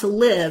us not to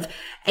live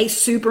a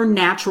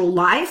supernatural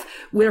life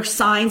where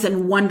signs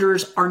and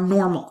wonders are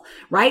normal,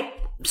 right?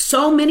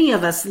 So many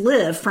of us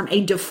live from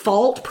a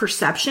default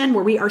perception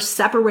where we are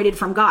separated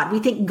from God. We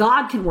think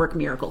God can work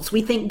miracles.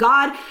 We think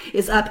God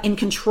is up in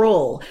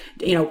control,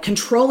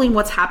 controlling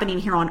what's happening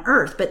here on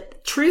earth. But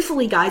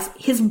truthfully, guys,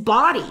 his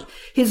body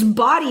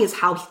is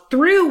how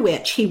through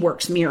which he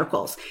works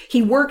miracles.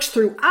 He works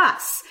through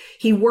us.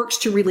 He works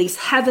to release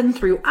heaven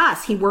through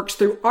us. He works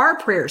through our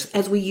prayers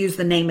as we use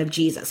the name of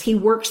Jesus. He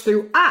works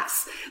through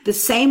us the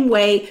same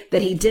way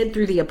that he did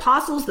through the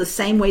apostles, the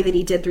same way that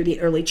he did through the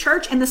early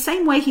church, and the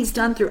same way he's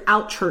done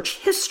throughout church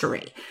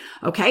history.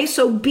 Okay,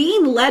 so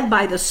being led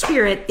by the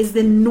Spirit is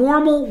the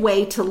normal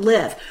way to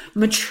live.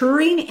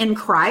 Maturing in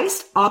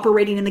Christ,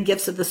 operating in the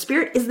gifts of the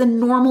Spirit is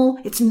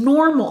it's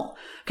normal.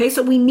 Okay,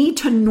 so we need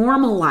to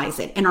normalize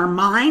it in our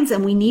minds,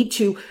 and we need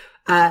to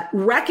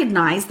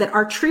recognize that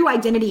our true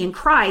identity in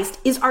Christ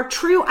is our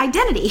true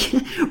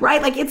identity,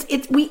 right? Like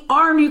we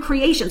are new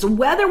creations,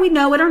 whether we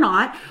know it or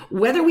not,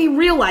 whether we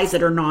realize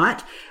it or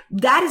not.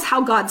 That is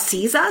how God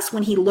sees us.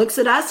 When he looks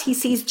at us, he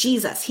sees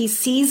Jesus. He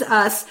sees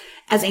us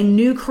as a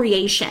new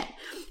creation.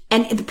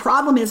 And the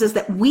problem is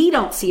that we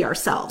don't see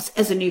ourselves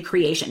as a new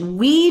creation.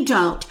 We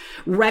don't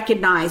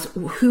recognize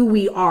who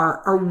we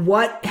are or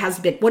what has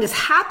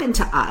happened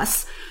to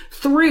us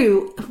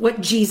through what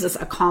Jesus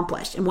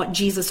accomplished and what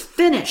Jesus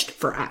finished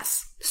for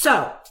us.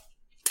 So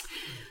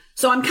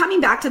I'm coming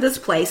back to this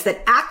place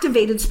that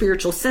activated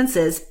spiritual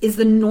senses is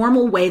the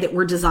normal way that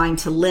we're designed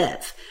to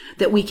live,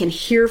 that we can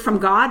hear from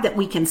God, that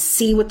we can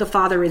see what the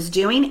Father is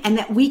doing, and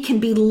that we can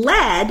be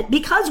led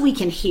because we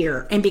can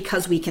hear and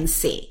because we can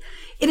see.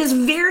 It is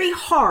very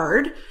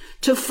hard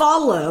to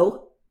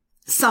follow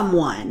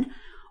someone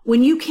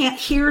when you can't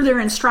hear their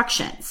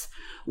instructions,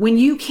 when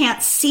you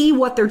can't see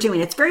what they're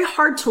doing. It's very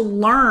hard to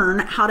learn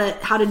how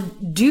to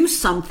do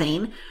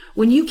something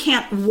when you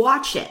can't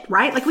watch it,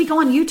 right? Like we go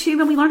on YouTube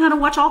and we learn how to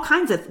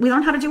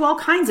do all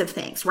kinds of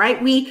things,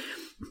 right? We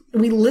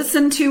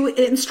listen to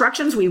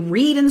instructions, we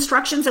read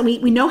instructions, and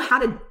we know how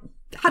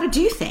to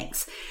do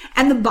things.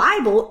 And the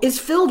Bible is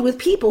filled with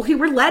people who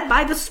were led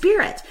by the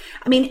Spirit.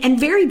 I mean, in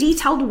very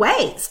detailed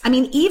ways. I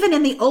mean, even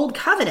in the Old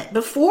Covenant,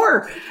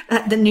 before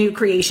the new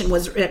creation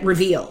was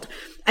revealed.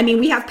 I mean,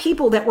 we have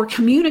people that were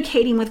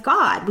communicating with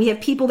God. We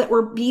have people that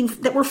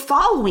were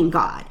following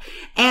God.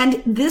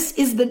 And this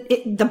is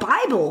the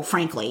Bible,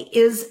 frankly,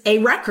 is a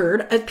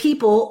record of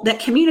people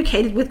that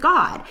communicated with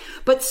God.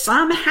 But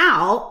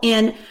somehow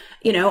in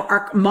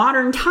our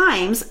modern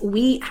times,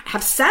 we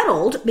have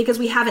settled because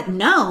we haven't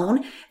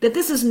known that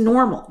this is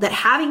normal, that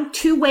having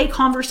two-way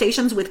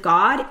conversations with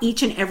God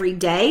each and every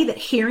day, that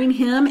hearing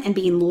him and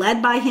being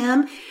led by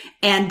him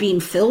and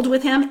being filled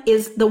with him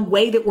is the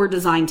way that we're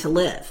designed to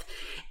live.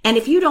 And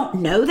if you don't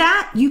know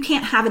that, you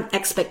can't have an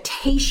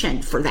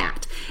expectation for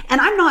that. And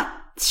I'm not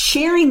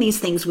sharing these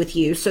things with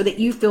you so that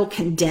you feel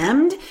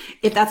condemned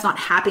if that's not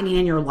happening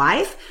in your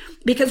life,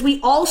 because we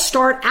all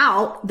start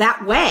out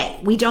that way.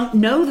 We don't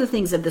know the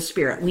things of the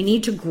Spirit. We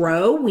need to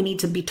grow. We need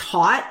to be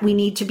taught. We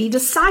need to be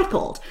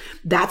discipled.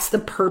 That's the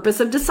purpose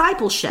of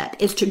discipleship,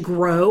 is to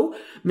grow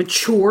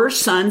mature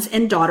sons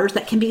and daughters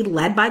that can be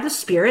led by the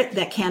Spirit,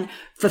 that can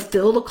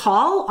fulfill the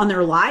call on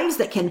their lives,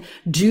 that can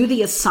do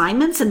the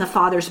assignments in the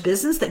Father's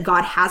business that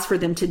God has for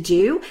them to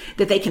do,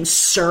 that they can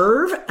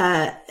serve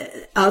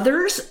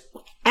others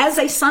as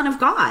a son of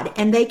God,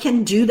 and they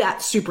can do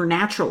that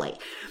supernaturally.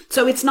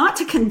 So it's not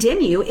to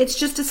condemn you. It's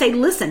just to say,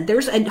 listen,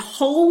 there's a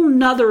whole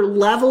nother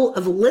level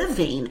of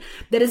living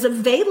that is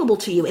available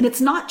to you. And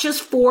it's not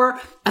just for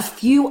a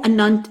few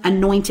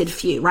anointed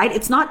few, right?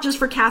 It's not just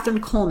for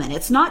Catherine Coleman.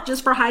 It's not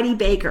just for Heidi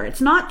Baker.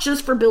 It's not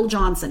just for Bill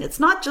Johnson. It's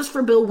not just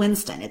for Bill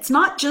Winston. It's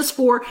not just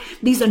for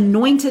these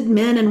anointed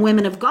men and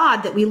women of God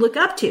that we look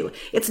up to.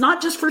 It's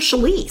not just for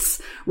Shalise,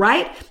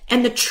 right?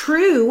 And the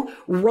true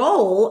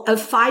role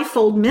of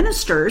fivefold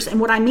ministers, and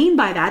what I mean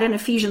by that in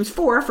Ephesians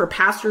 4, for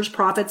pastors,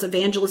 prophets,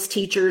 evangelists,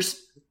 teachers,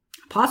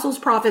 apostles,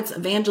 prophets,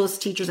 evangelists,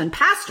 teachers, and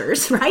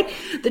pastors, right?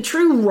 The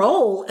true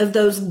role of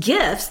those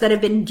gifts that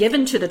have been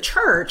given to the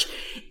church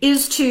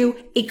is to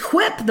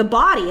equip the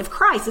body of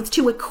Christ. It's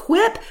to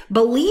equip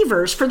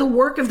believers for the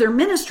work of their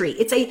ministry.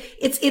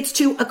 It's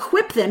to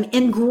equip them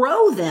and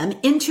grow them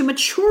into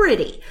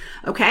maturity.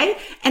 Okay.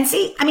 And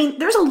see, I mean,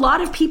 there's a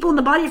lot of people in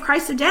the body of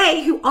Christ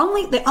today who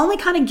the only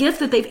kind of gift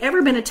that they've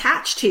ever been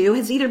attached to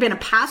has either been a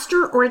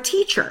pastor or a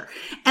teacher.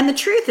 And the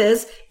truth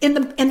is,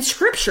 in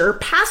scripture,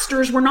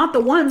 pastors were not the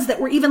ones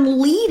that were even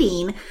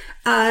leading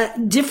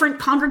different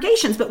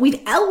congregations, but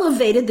we've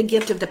elevated the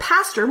gift of the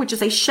pastor, which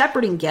is a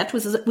shepherding gift,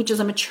 which is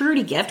a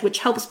maturity gift, which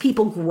helps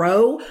people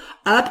grow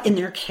up in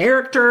their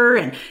character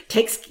and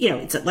takes,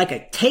 it's like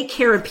a take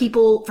care of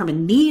people from a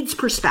needs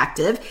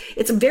perspective.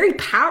 It's a very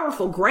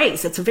powerful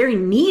grace. It's a very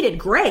needed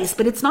grace,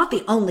 but it's not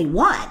the only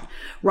one,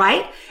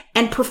 right?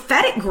 And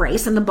prophetic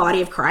grace in the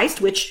body of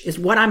Christ, which is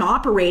what I'm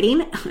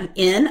operating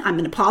in. I'm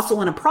an apostle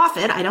and a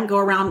prophet. I don't go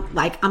around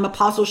like I'm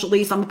Apostle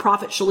Shalise, I'm a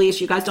prophet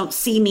Shalise. You guys don't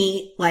see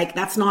me like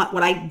that's not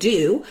what I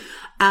do.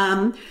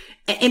 And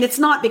it's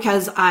not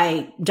because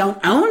I don't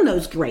own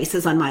those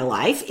graces on my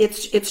life.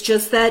 It's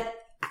just that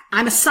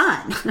I'm a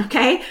son,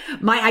 okay?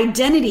 My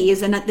identity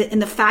is in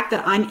the fact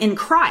that I'm in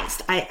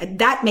Christ.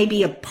 That may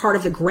be a part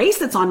of the grace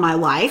that's on my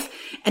life,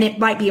 and it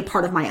might be a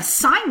part of my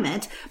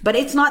assignment, but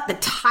it's not the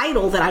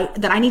title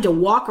that I need to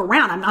walk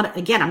around. I'm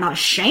not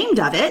ashamed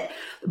of it,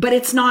 but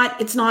it's not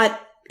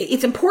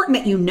it's important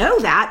that you know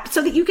that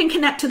so that you can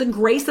connect to the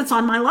grace that's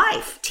on my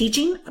life,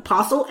 teaching,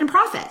 apostle, and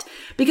prophet.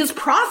 Because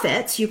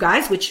prophets, you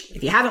guys, which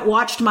if you haven't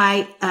watched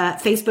my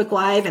Facebook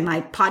Live and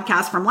my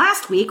podcast from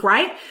last week,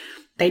 right?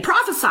 They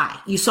prophesy.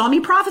 You saw me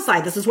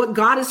prophesy. This is what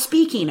God is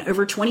speaking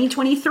over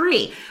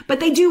 2023. But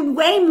they do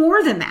way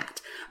more than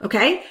that.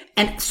 Okay.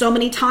 And so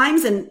many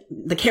times in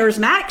the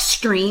charismatic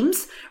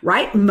streams,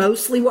 right?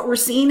 Mostly what we're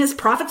seeing is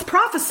prophets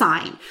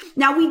prophesying.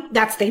 Now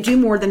they do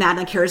more than that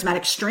in the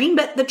charismatic stream.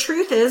 But the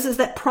truth is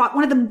that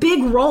one of the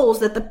big roles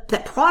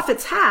that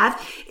prophets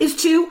have is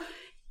to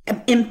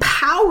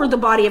empower the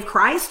body of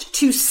Christ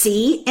to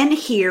see and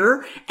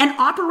hear and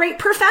operate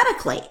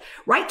prophetically,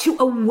 right? To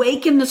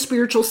awaken the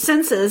spiritual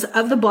senses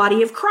of the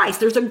body of Christ.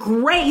 There's a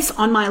grace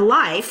on my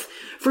life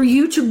for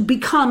you to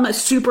become a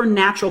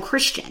supernatural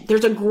Christian.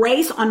 There's a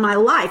grace on my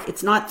life.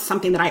 It's not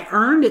something that I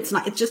earned. It's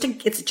just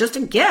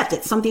a gift.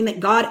 It's something that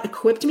God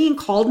equipped me and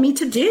called me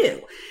to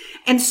do.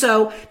 And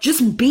so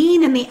just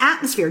being in the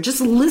atmosphere, just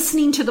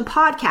listening to the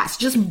podcast,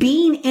 just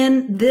being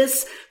in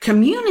this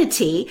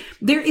community,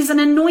 there is an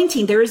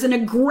anointing. There is a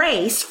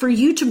grace for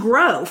you to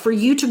grow up, for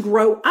you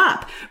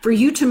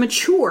to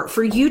mature,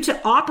 for you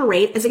to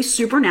operate as a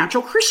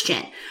supernatural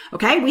Christian.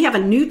 Okay. We have a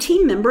new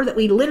team member that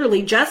we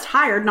literally just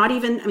hired,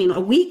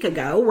 a week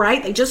ago,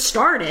 right? They just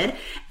started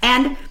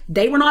and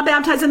they were not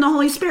baptized in the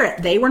Holy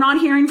Spirit. They were not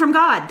hearing from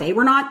God. They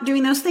were not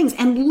doing those things.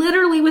 And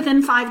literally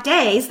within 5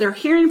 days, they're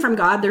hearing from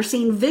God. They're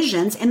seeing visions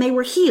and they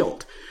were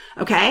healed.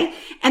 Okay.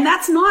 And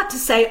that's not to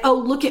say, oh,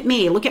 look at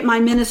me, look at my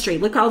ministry,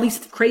 look at all these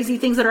crazy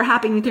things that are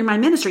happening through my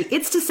ministry.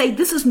 It's to say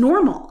this is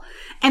normal.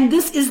 And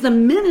this is the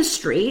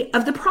ministry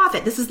of the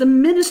prophet. This is the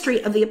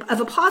ministry of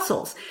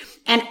apostles.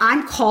 And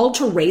I'm called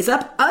to raise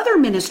up other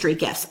ministry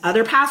gifts,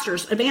 other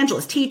pastors,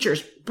 evangelists,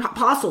 teachers,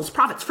 apostles,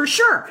 prophets, for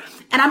sure.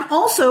 And I'm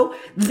also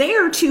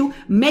there to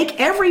make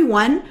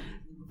everyone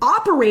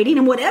operating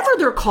in whatever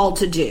they're called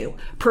to do,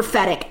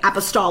 prophetic,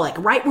 apostolic,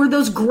 right? Where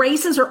those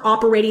graces are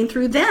operating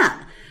through them.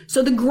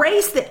 So the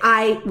grace that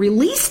I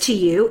release to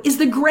you is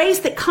the grace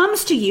that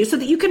comes to you so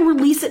that you can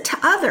release it to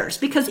others,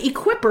 because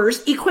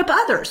equippers equip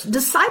others.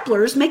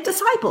 Disciplers make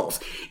disciples.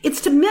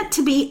 It's meant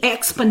to be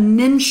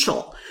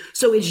exponential.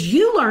 So as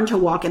you learn to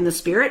walk in the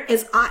Spirit,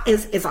 as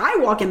I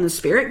walk in the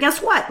Spirit,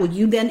 guess what? Well,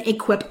 you then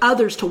equip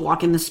others to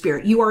walk in the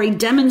Spirit. You are a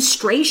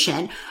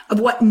demonstration of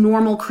what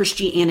normal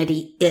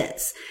Christianity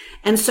is.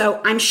 And so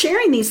I'm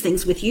sharing these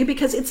things with you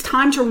because it's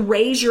time to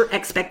raise your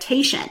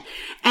expectation.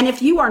 And if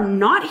you are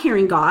not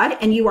hearing God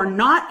and you are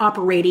not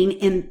operating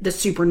in the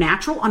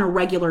supernatural on a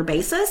regular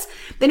basis,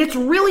 then it's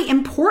really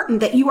important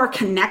that you are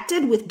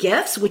connected with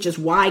gifts, which is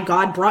why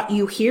God brought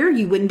you here.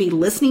 You wouldn't be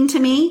listening to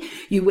me.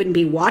 You wouldn't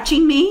be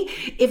watching me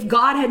if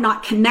God had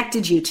not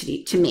connected you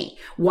to me.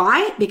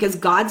 Why? Because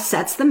God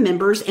sets the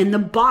members in the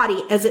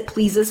body as it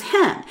pleases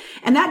him.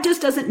 And that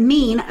just doesn't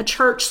mean a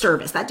church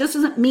service. That just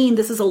doesn't mean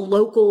this is a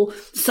local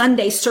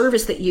Sunday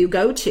service that you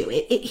go to.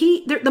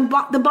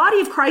 The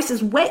body of Christ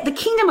the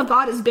kingdom of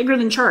God is bigger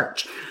than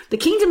church. The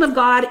kingdom of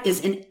God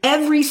is in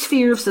every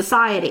sphere of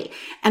society.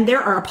 And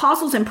there are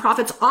apostles and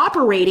prophets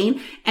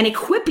operating and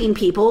equipping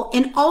people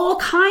in all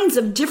kinds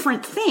of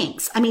different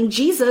things. I mean,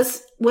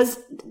 Jesus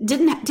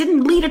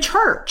didn't lead a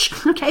church.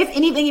 Okay. If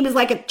anything, he was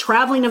like a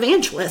traveling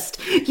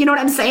evangelist, you know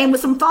what I'm saying, with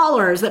some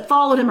followers that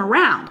followed him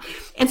around.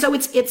 And so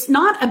it's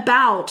not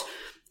about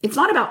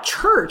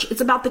church.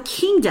 It's about the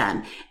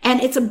kingdom,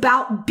 and it's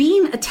about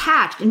being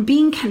attached and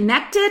being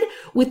connected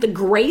with the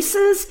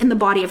graces in the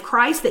body of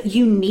Christ that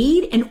you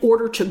need in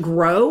order to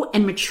grow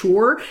and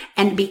mature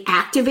and be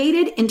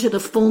activated into the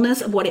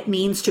fullness of what it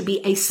means to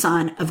be a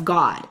son of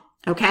God.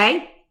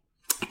 Okay.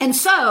 And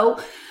so,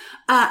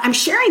 I'm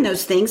sharing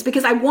those things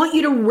because I want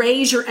you to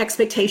raise your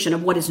expectation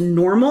of what is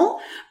normal.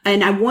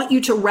 And I want you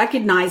to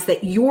recognize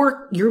that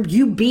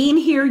you being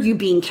here, you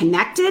being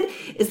connected,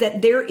 is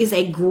that there is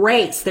a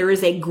grace. There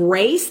is a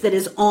grace that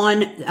is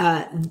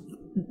on,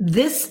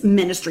 this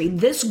ministry,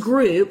 this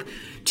group,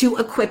 to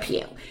equip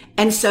you.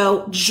 And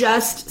so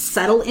just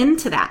settle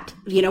into that.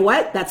 You know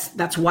what?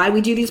 That's why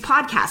we do these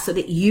podcasts, so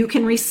that you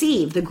can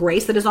receive the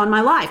grace that is on my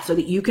life, so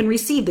that you can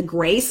receive the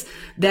grace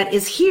that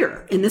is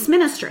here in this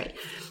ministry.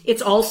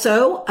 It's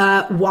also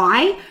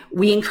why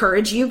we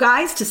encourage you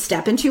guys to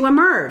step into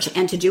Emerge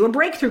and to do a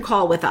breakthrough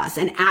call with us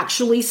and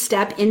actually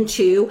step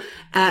into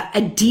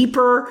a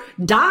deeper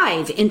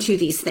dive into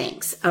these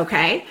things.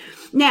 Okay.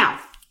 Now,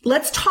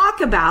 let's talk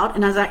about,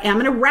 and I'm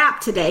going to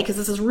wrap today because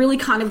this is really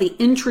kind of the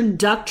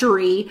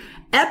introductory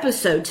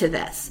episode to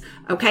this.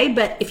 Okay.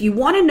 But if you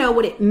want to know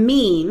what it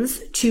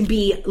means to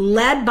be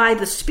led by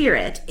the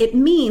Spirit, it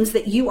means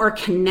that you are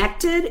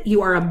connected,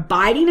 you are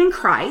abiding in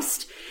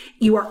Christ,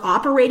 you are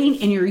operating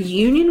in your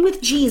union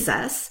with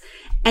Jesus,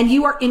 and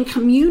you are in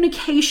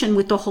communication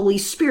with the Holy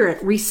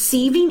Spirit,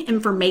 receiving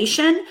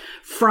information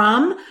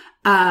from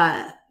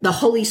the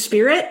Holy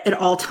Spirit at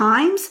all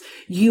times.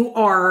 You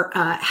are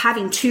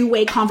having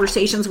two-way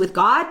conversations with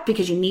God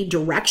because you need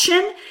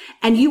direction,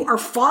 and you are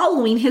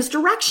following his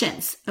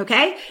directions.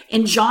 Okay.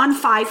 In John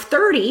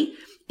 5:30,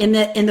 In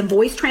the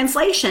Voice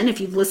translation, if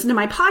you've listened to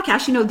my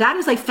podcast, you know that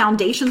is a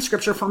foundation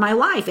scripture for my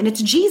life. And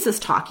it's Jesus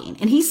talking.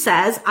 And he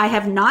says, I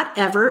have not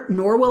ever,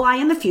 nor will I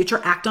in the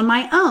future, act on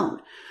my own.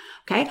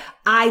 Okay.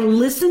 I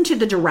listen to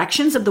the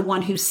directions of the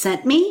one who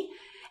sent me,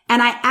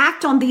 and I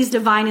act on these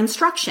divine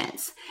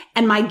instructions.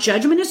 And my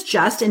judgment is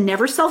just and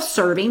never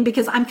self-serving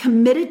because I'm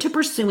committed to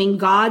pursuing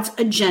God's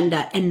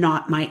agenda and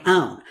not my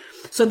own.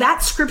 So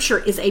that scripture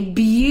is a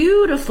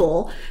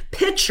beautiful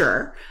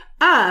picture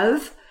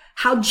of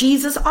how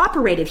Jesus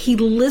operated. He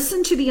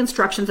listened to the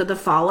instructions of the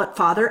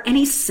Father and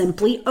he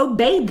simply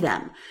obeyed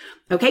them.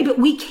 Okay. But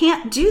we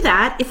can't do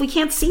that if we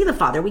can't see the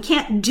Father. We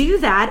can't do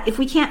that if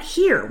we can't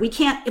hear. We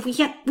can't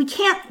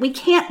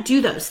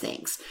do those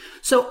things.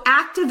 So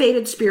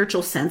activated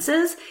spiritual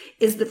senses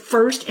is the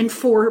first and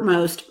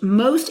foremost,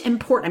 most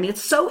important. I mean,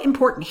 it's so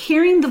important.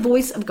 Hearing the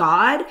voice of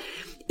God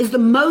is the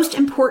most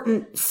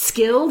important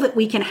skill that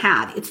we can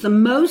have. It's the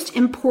most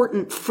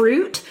important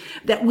fruit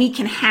that we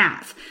can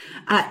have.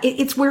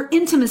 It's where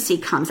intimacy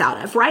comes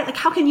out of, right? Like,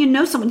 how can you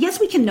know someone? Yes,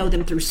 we can know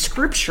them through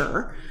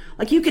scripture.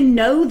 Like, you can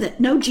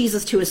know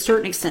Jesus to a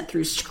certain extent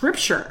through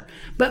scripture.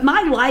 But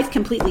my life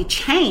completely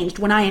changed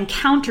when I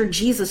encountered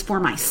Jesus for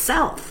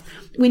myself.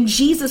 When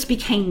Jesus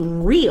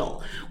became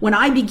real, when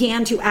I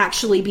began to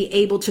actually be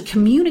able to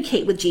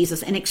communicate with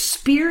Jesus and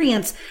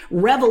experience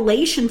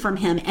revelation from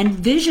him and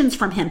visions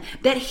from him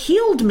that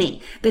healed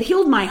me, that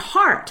healed my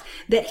heart,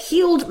 that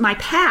healed my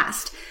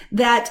past,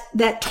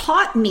 that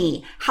taught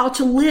me how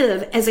to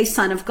live as a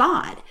son of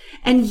God.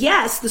 And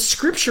yes, the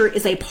scripture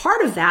is a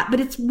part of that, but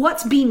it's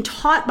what's being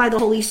taught by the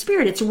Holy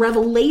Spirit. It's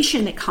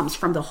revelation that comes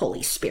from the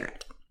Holy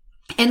Spirit.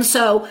 And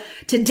so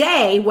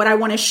today, what I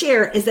want to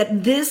share is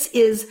that this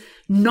is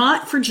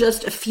not for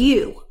just a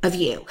few of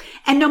you.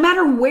 And no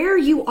matter where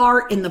you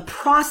are in the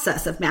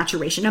process of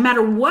maturation, no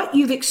matter what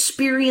you've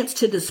experienced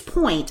to this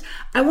point,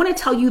 I want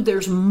to tell you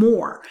there's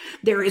more.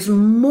 There is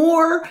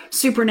more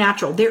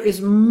supernatural. There is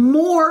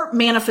more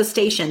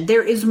manifestation.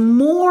 There is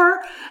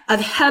more of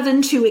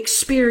heaven to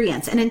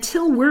experience. And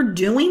until we're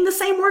doing the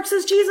same works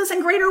as Jesus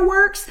and greater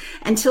works,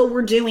 until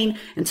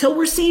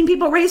we're seeing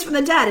people raised from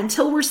the dead,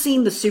 until we're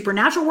seeing the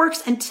supernatural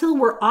works, until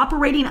we're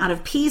operating out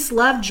of peace,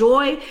 love,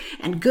 joy,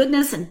 and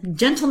goodness, and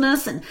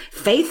gentleness, and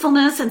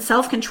faithfulness, and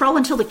self-control,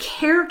 until the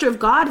character of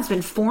God has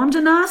been formed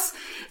in us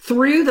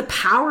through the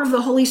power of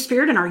the Holy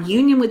Spirit and our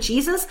union with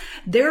Jesus,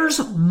 there's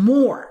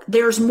more.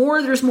 There's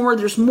more, there's more,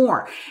 there's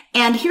more.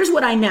 And here's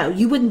what I know.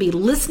 You wouldn't be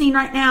listening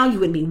right now. You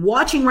wouldn't be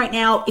watching right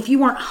now if you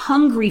weren't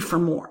hungry for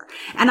more.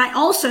 And I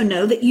also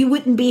know that you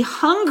wouldn't be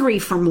hungry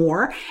for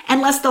more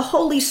unless the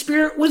Holy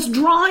Spirit was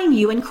drawing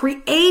you and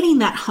creating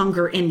that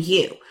hunger in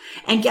you.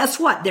 And guess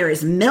what? There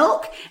is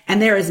milk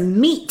and there is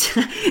meat.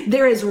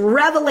 There is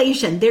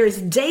revelation. There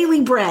is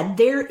daily bread.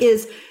 There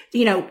is,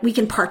 we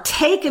can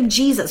partake of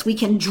Jesus. We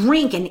can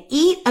drink and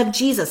eat of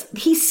Jesus.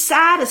 He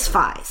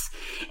satisfies.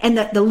 And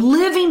that the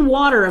living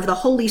water of the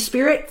Holy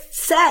Spirit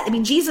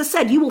Jesus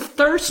said, you will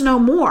thirst no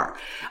more.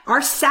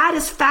 Our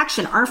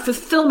satisfaction, our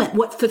fulfillment,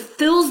 what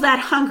fulfills that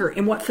hunger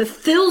and what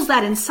fulfills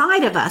that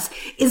inside of us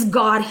is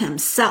God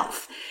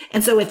himself.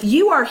 And so if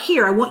you are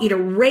here, I want you to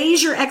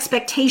raise your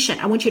expectation.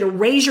 I want you to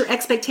raise your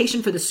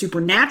expectation for the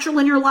supernatural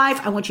in your life.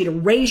 I want you to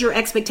raise your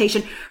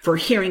expectation for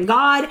hearing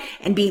God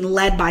and being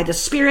led by the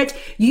Spirit.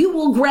 You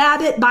will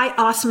grab it by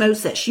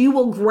osmosis. You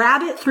will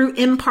grab it through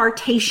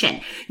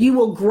impartation. You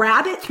will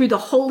grab it through the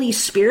Holy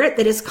Spirit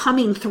that is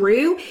coming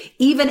through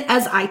even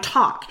as I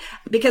talk.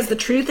 Because the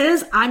truth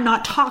is, I'm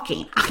not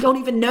talking. I don't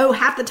even know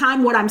half the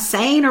time what I'm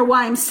saying or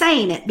why I'm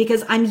saying it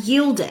because I'm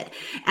yielded.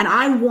 And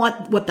I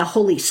want what the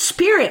Holy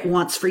Spirit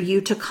wants for you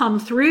to come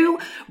through,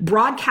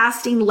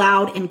 broadcasting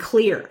loud and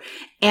clear.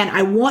 And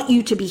I want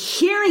you to be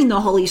hearing the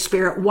Holy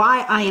Spirit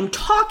while I am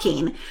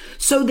talking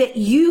so that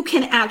you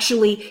can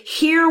actually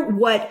hear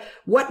what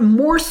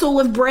morsel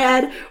of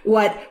bread,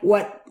 what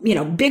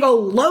big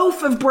old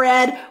loaf of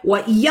bread,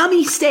 what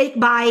yummy steak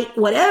bite,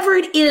 whatever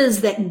it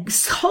is that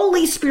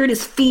Holy Spirit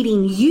is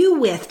feeding you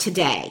with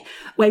today.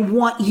 I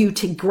want you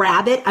to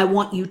grab it. I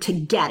want you to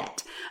get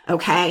it.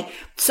 Okay.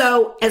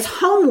 So as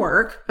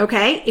homework,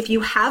 okay, if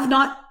you're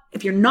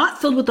not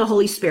filled with the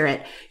Holy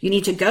Spirit, you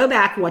need to go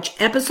back, watch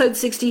episode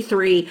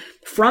 63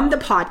 from the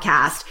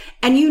podcast,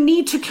 and you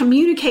need to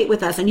communicate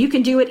with us. And you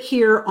can do it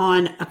here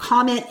on a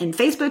comment in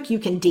Facebook. You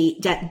can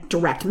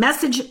direct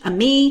message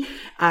me.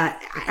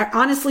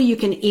 Honestly, you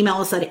can email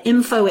us at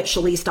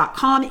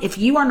info@shalise.com. If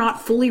you are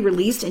not fully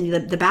released in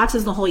the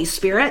baptism of the Holy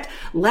Spirit,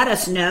 let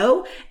us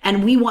know,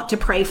 and we want to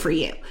pray for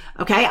you.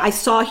 Okay. I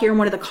saw here in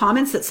one of the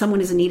comments that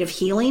someone is in need of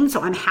healing,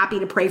 so I'm happy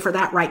to pray for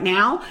that right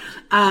now.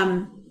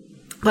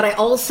 But I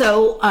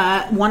also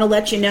want to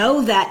let you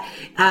know that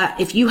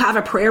if you have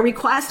a prayer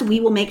request, we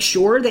will make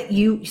sure that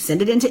you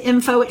send it into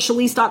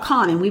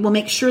info@shalise.com, and we will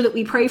make sure that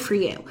we pray for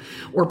you,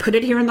 or put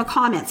it here in the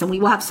comments, and we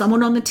will have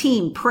someone on the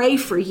team pray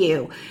for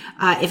you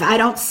if I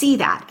don't see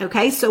that.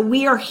 Okay, so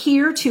we are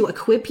here to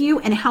equip you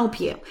and help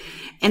you.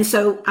 And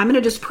so I'm going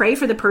to just pray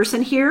for the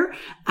person here.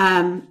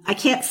 I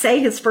can't say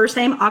his first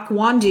name,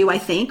 Akwandu, I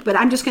think, but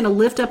I'm just going to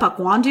lift up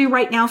Akwandu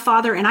right now,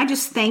 Father. And I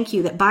just thank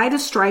you that by the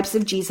stripes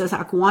of Jesus,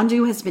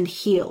 Akwandu has been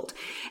healed.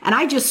 And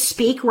I just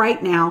speak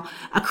right now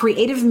a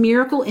creative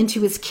miracle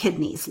into his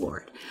kidneys,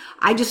 Lord.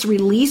 I just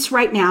release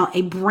right now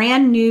a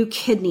brand new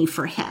kidney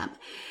for him.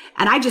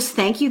 And I just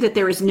thank you that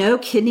there is no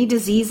kidney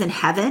disease in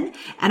heaven.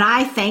 And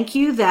I thank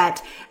you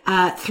that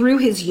through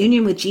his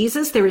union with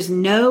Jesus, there is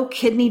no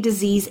kidney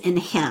disease in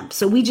him.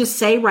 So we just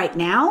say right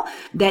now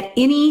that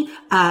any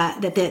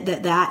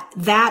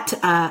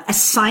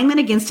assignment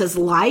against his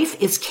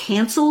life is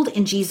canceled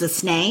in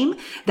Jesus' name.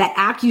 That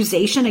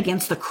accusation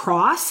against the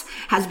cross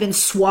has been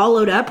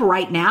swallowed up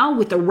right now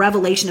with the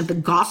revelation of the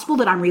gospel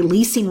that I'm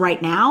releasing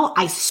right now.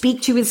 I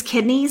speak to his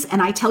kidneys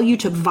and I tell you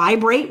to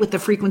vibrate with the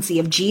frequency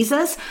of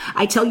Jesus.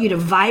 I tell you to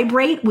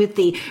vibrate with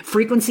the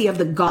frequency of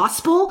the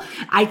gospel.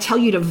 I tell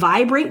you to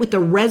vibrate with the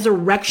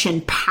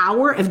resurrection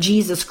power of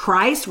Jesus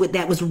Christ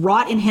that was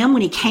wrought in him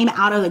when he came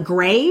out of the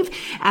grave.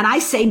 And I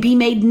say, be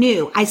made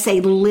new. I say,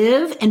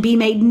 live and be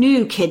made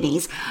new,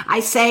 kidneys. I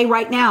say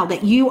right now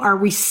that you are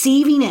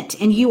receiving it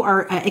and you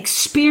are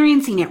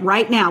experiencing it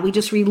right now. We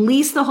just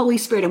release the Holy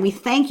Spirit and we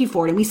thank you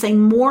for it. And we say,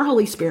 more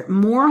Holy Spirit,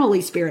 more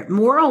Holy Spirit,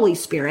 more Holy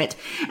Spirit.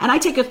 And I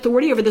take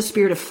authority over the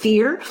spirit of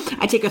fear.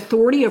 I take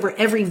authority over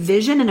every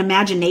vision and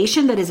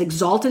imagination that has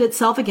exalted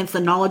itself against the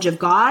knowledge of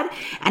God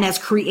and has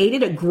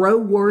created a grow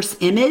worse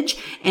image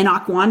in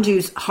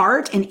Akwandu's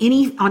heart and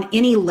on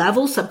any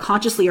level,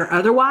 subconsciously or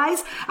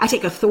otherwise. I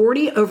take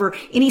authority over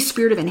any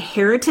spirit of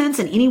inheritance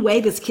and any way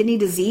this kidney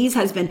disease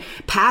has been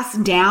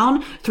passed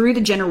down through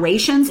the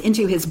generations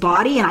into his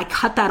body. And I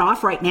cut that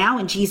off right now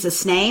in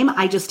Jesus' name.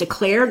 I just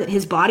declare that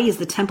his body is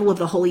the temple of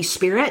the Holy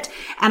Spirit.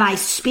 And I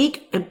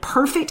speak a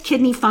perfect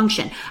kidney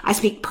function. I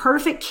speak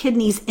perfect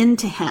kidneys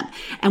into him.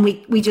 And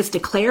we just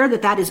declare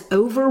that is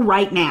over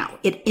right now.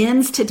 It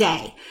ends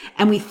today.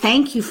 And we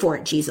thank you for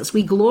it, Jesus.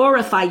 We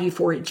glorify you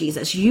for it,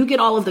 Jesus. You get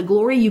all of the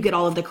glory. You get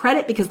all of the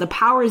credit because the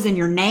power is in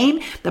your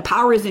name. The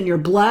power is in your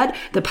blood.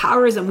 The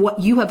power is in what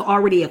you have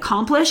already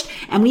accomplished.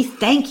 And we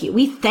thank you.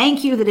 We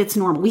thank you that it's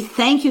normal. We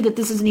thank you that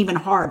this isn't even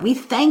hard. We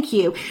thank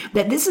you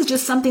that this is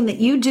just something that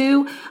you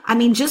do. I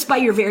mean, just by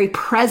your very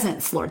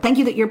presence, Lord. Thank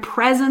you that your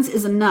presence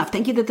is enough.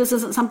 Thank you that this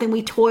isn't something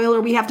we toil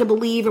or we have to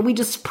believe or we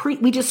just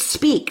speak.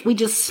 We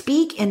just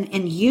speak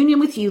in union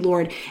with you,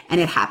 Lord,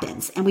 and it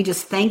happens. And we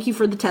just thank you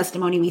for the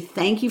testimony. We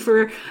thank you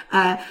for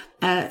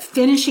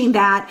finishing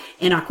that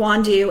in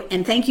Akwandu.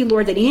 And thank you,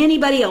 Lord, that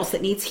anybody else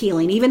that needs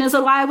healing, even as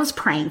I was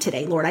praying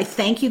today, Lord, I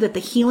thank you that the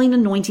healing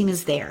anointing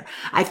is there.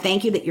 I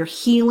thank you that you're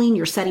healing,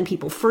 you're setting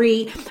people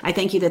free. I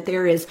thank you that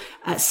there is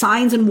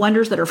signs and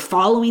wonders that are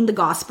following the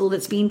gospel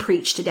that's being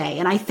preached today.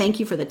 And I thank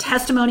you for the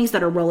testimonies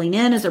that are rolling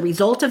in as a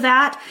result of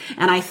that.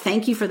 And I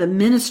thank you for the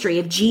ministry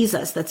of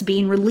Jesus that's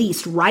being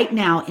released right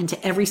now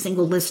into every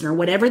single listener,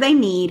 whatever they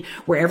need,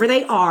 wherever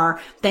they are.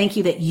 Thank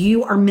you that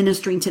you are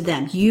ministering to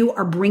them. You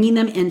are bringing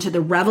them into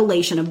the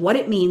revelation of what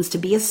it means to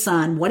be a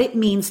son, what it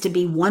means to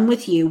be one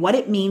with you, what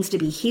it means to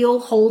be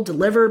healed, whole,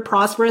 delivered,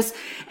 prosperous,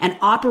 and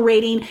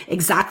operating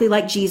exactly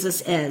like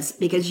Jesus is.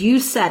 Because you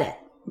said it.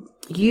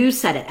 You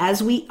said it.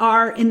 As we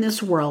are in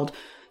this world,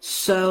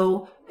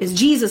 so as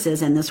Jesus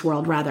is in this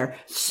world, rather,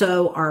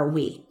 so are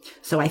we.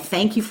 So I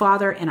thank you,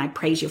 Father, and I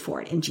praise you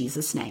for it in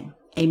Jesus' name.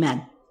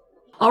 Amen.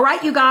 All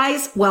right, you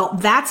guys. Well,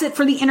 that's it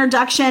for the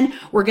introduction.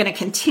 We're going to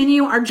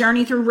continue our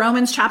journey through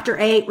Romans chapter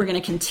 8. We're going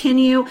to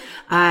continue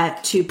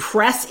to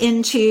press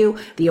into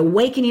the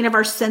awakening of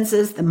our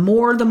senses, the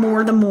more.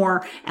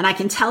 And I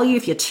can tell you,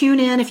 if you tune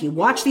in, if you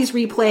watch these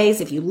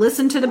replays, if you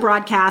listen to the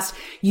broadcast,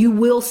 you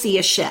will see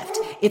a shift.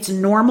 It's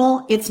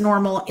normal. It's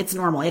normal. It's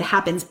normal. It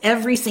happens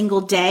every single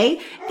day,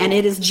 and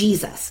it is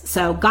Jesus.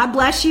 So God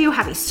bless you.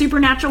 Have a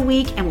supernatural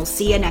week, and we'll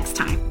see you next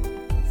time.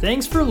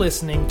 Thanks for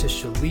listening to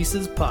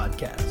Shalisa's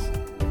podcast.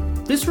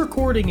 This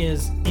recording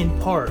is, in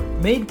part,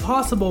 made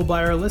possible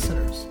by our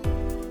listeners.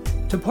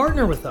 To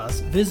partner with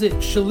us, visit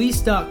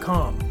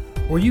Shalise.com,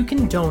 where you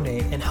can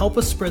donate and help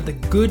us spread the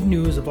good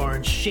news of our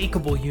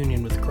unshakable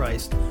union with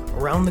Christ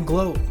around the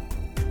globe.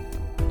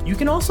 You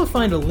can also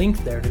find a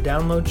link there to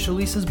download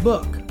Shalisa's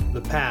book,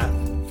 The Path,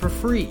 for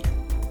free.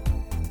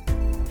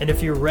 And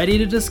if you're ready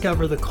to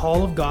discover the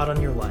call of God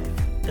on your life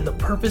and the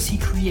purpose He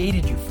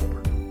created you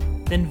for,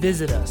 then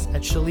visit us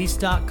at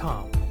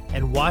Shalise.com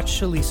and watch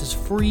Shalisa's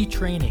free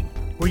training,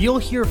 where you'll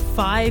hear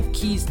 5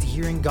 keys to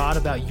hearing God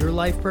about your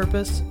life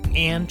purpose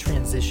and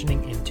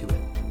transitioning into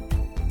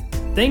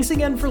it. Thanks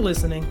again for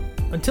listening.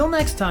 Until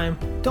next time,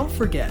 don't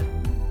forget,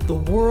 the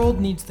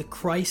world needs the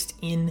Christ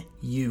in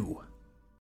you.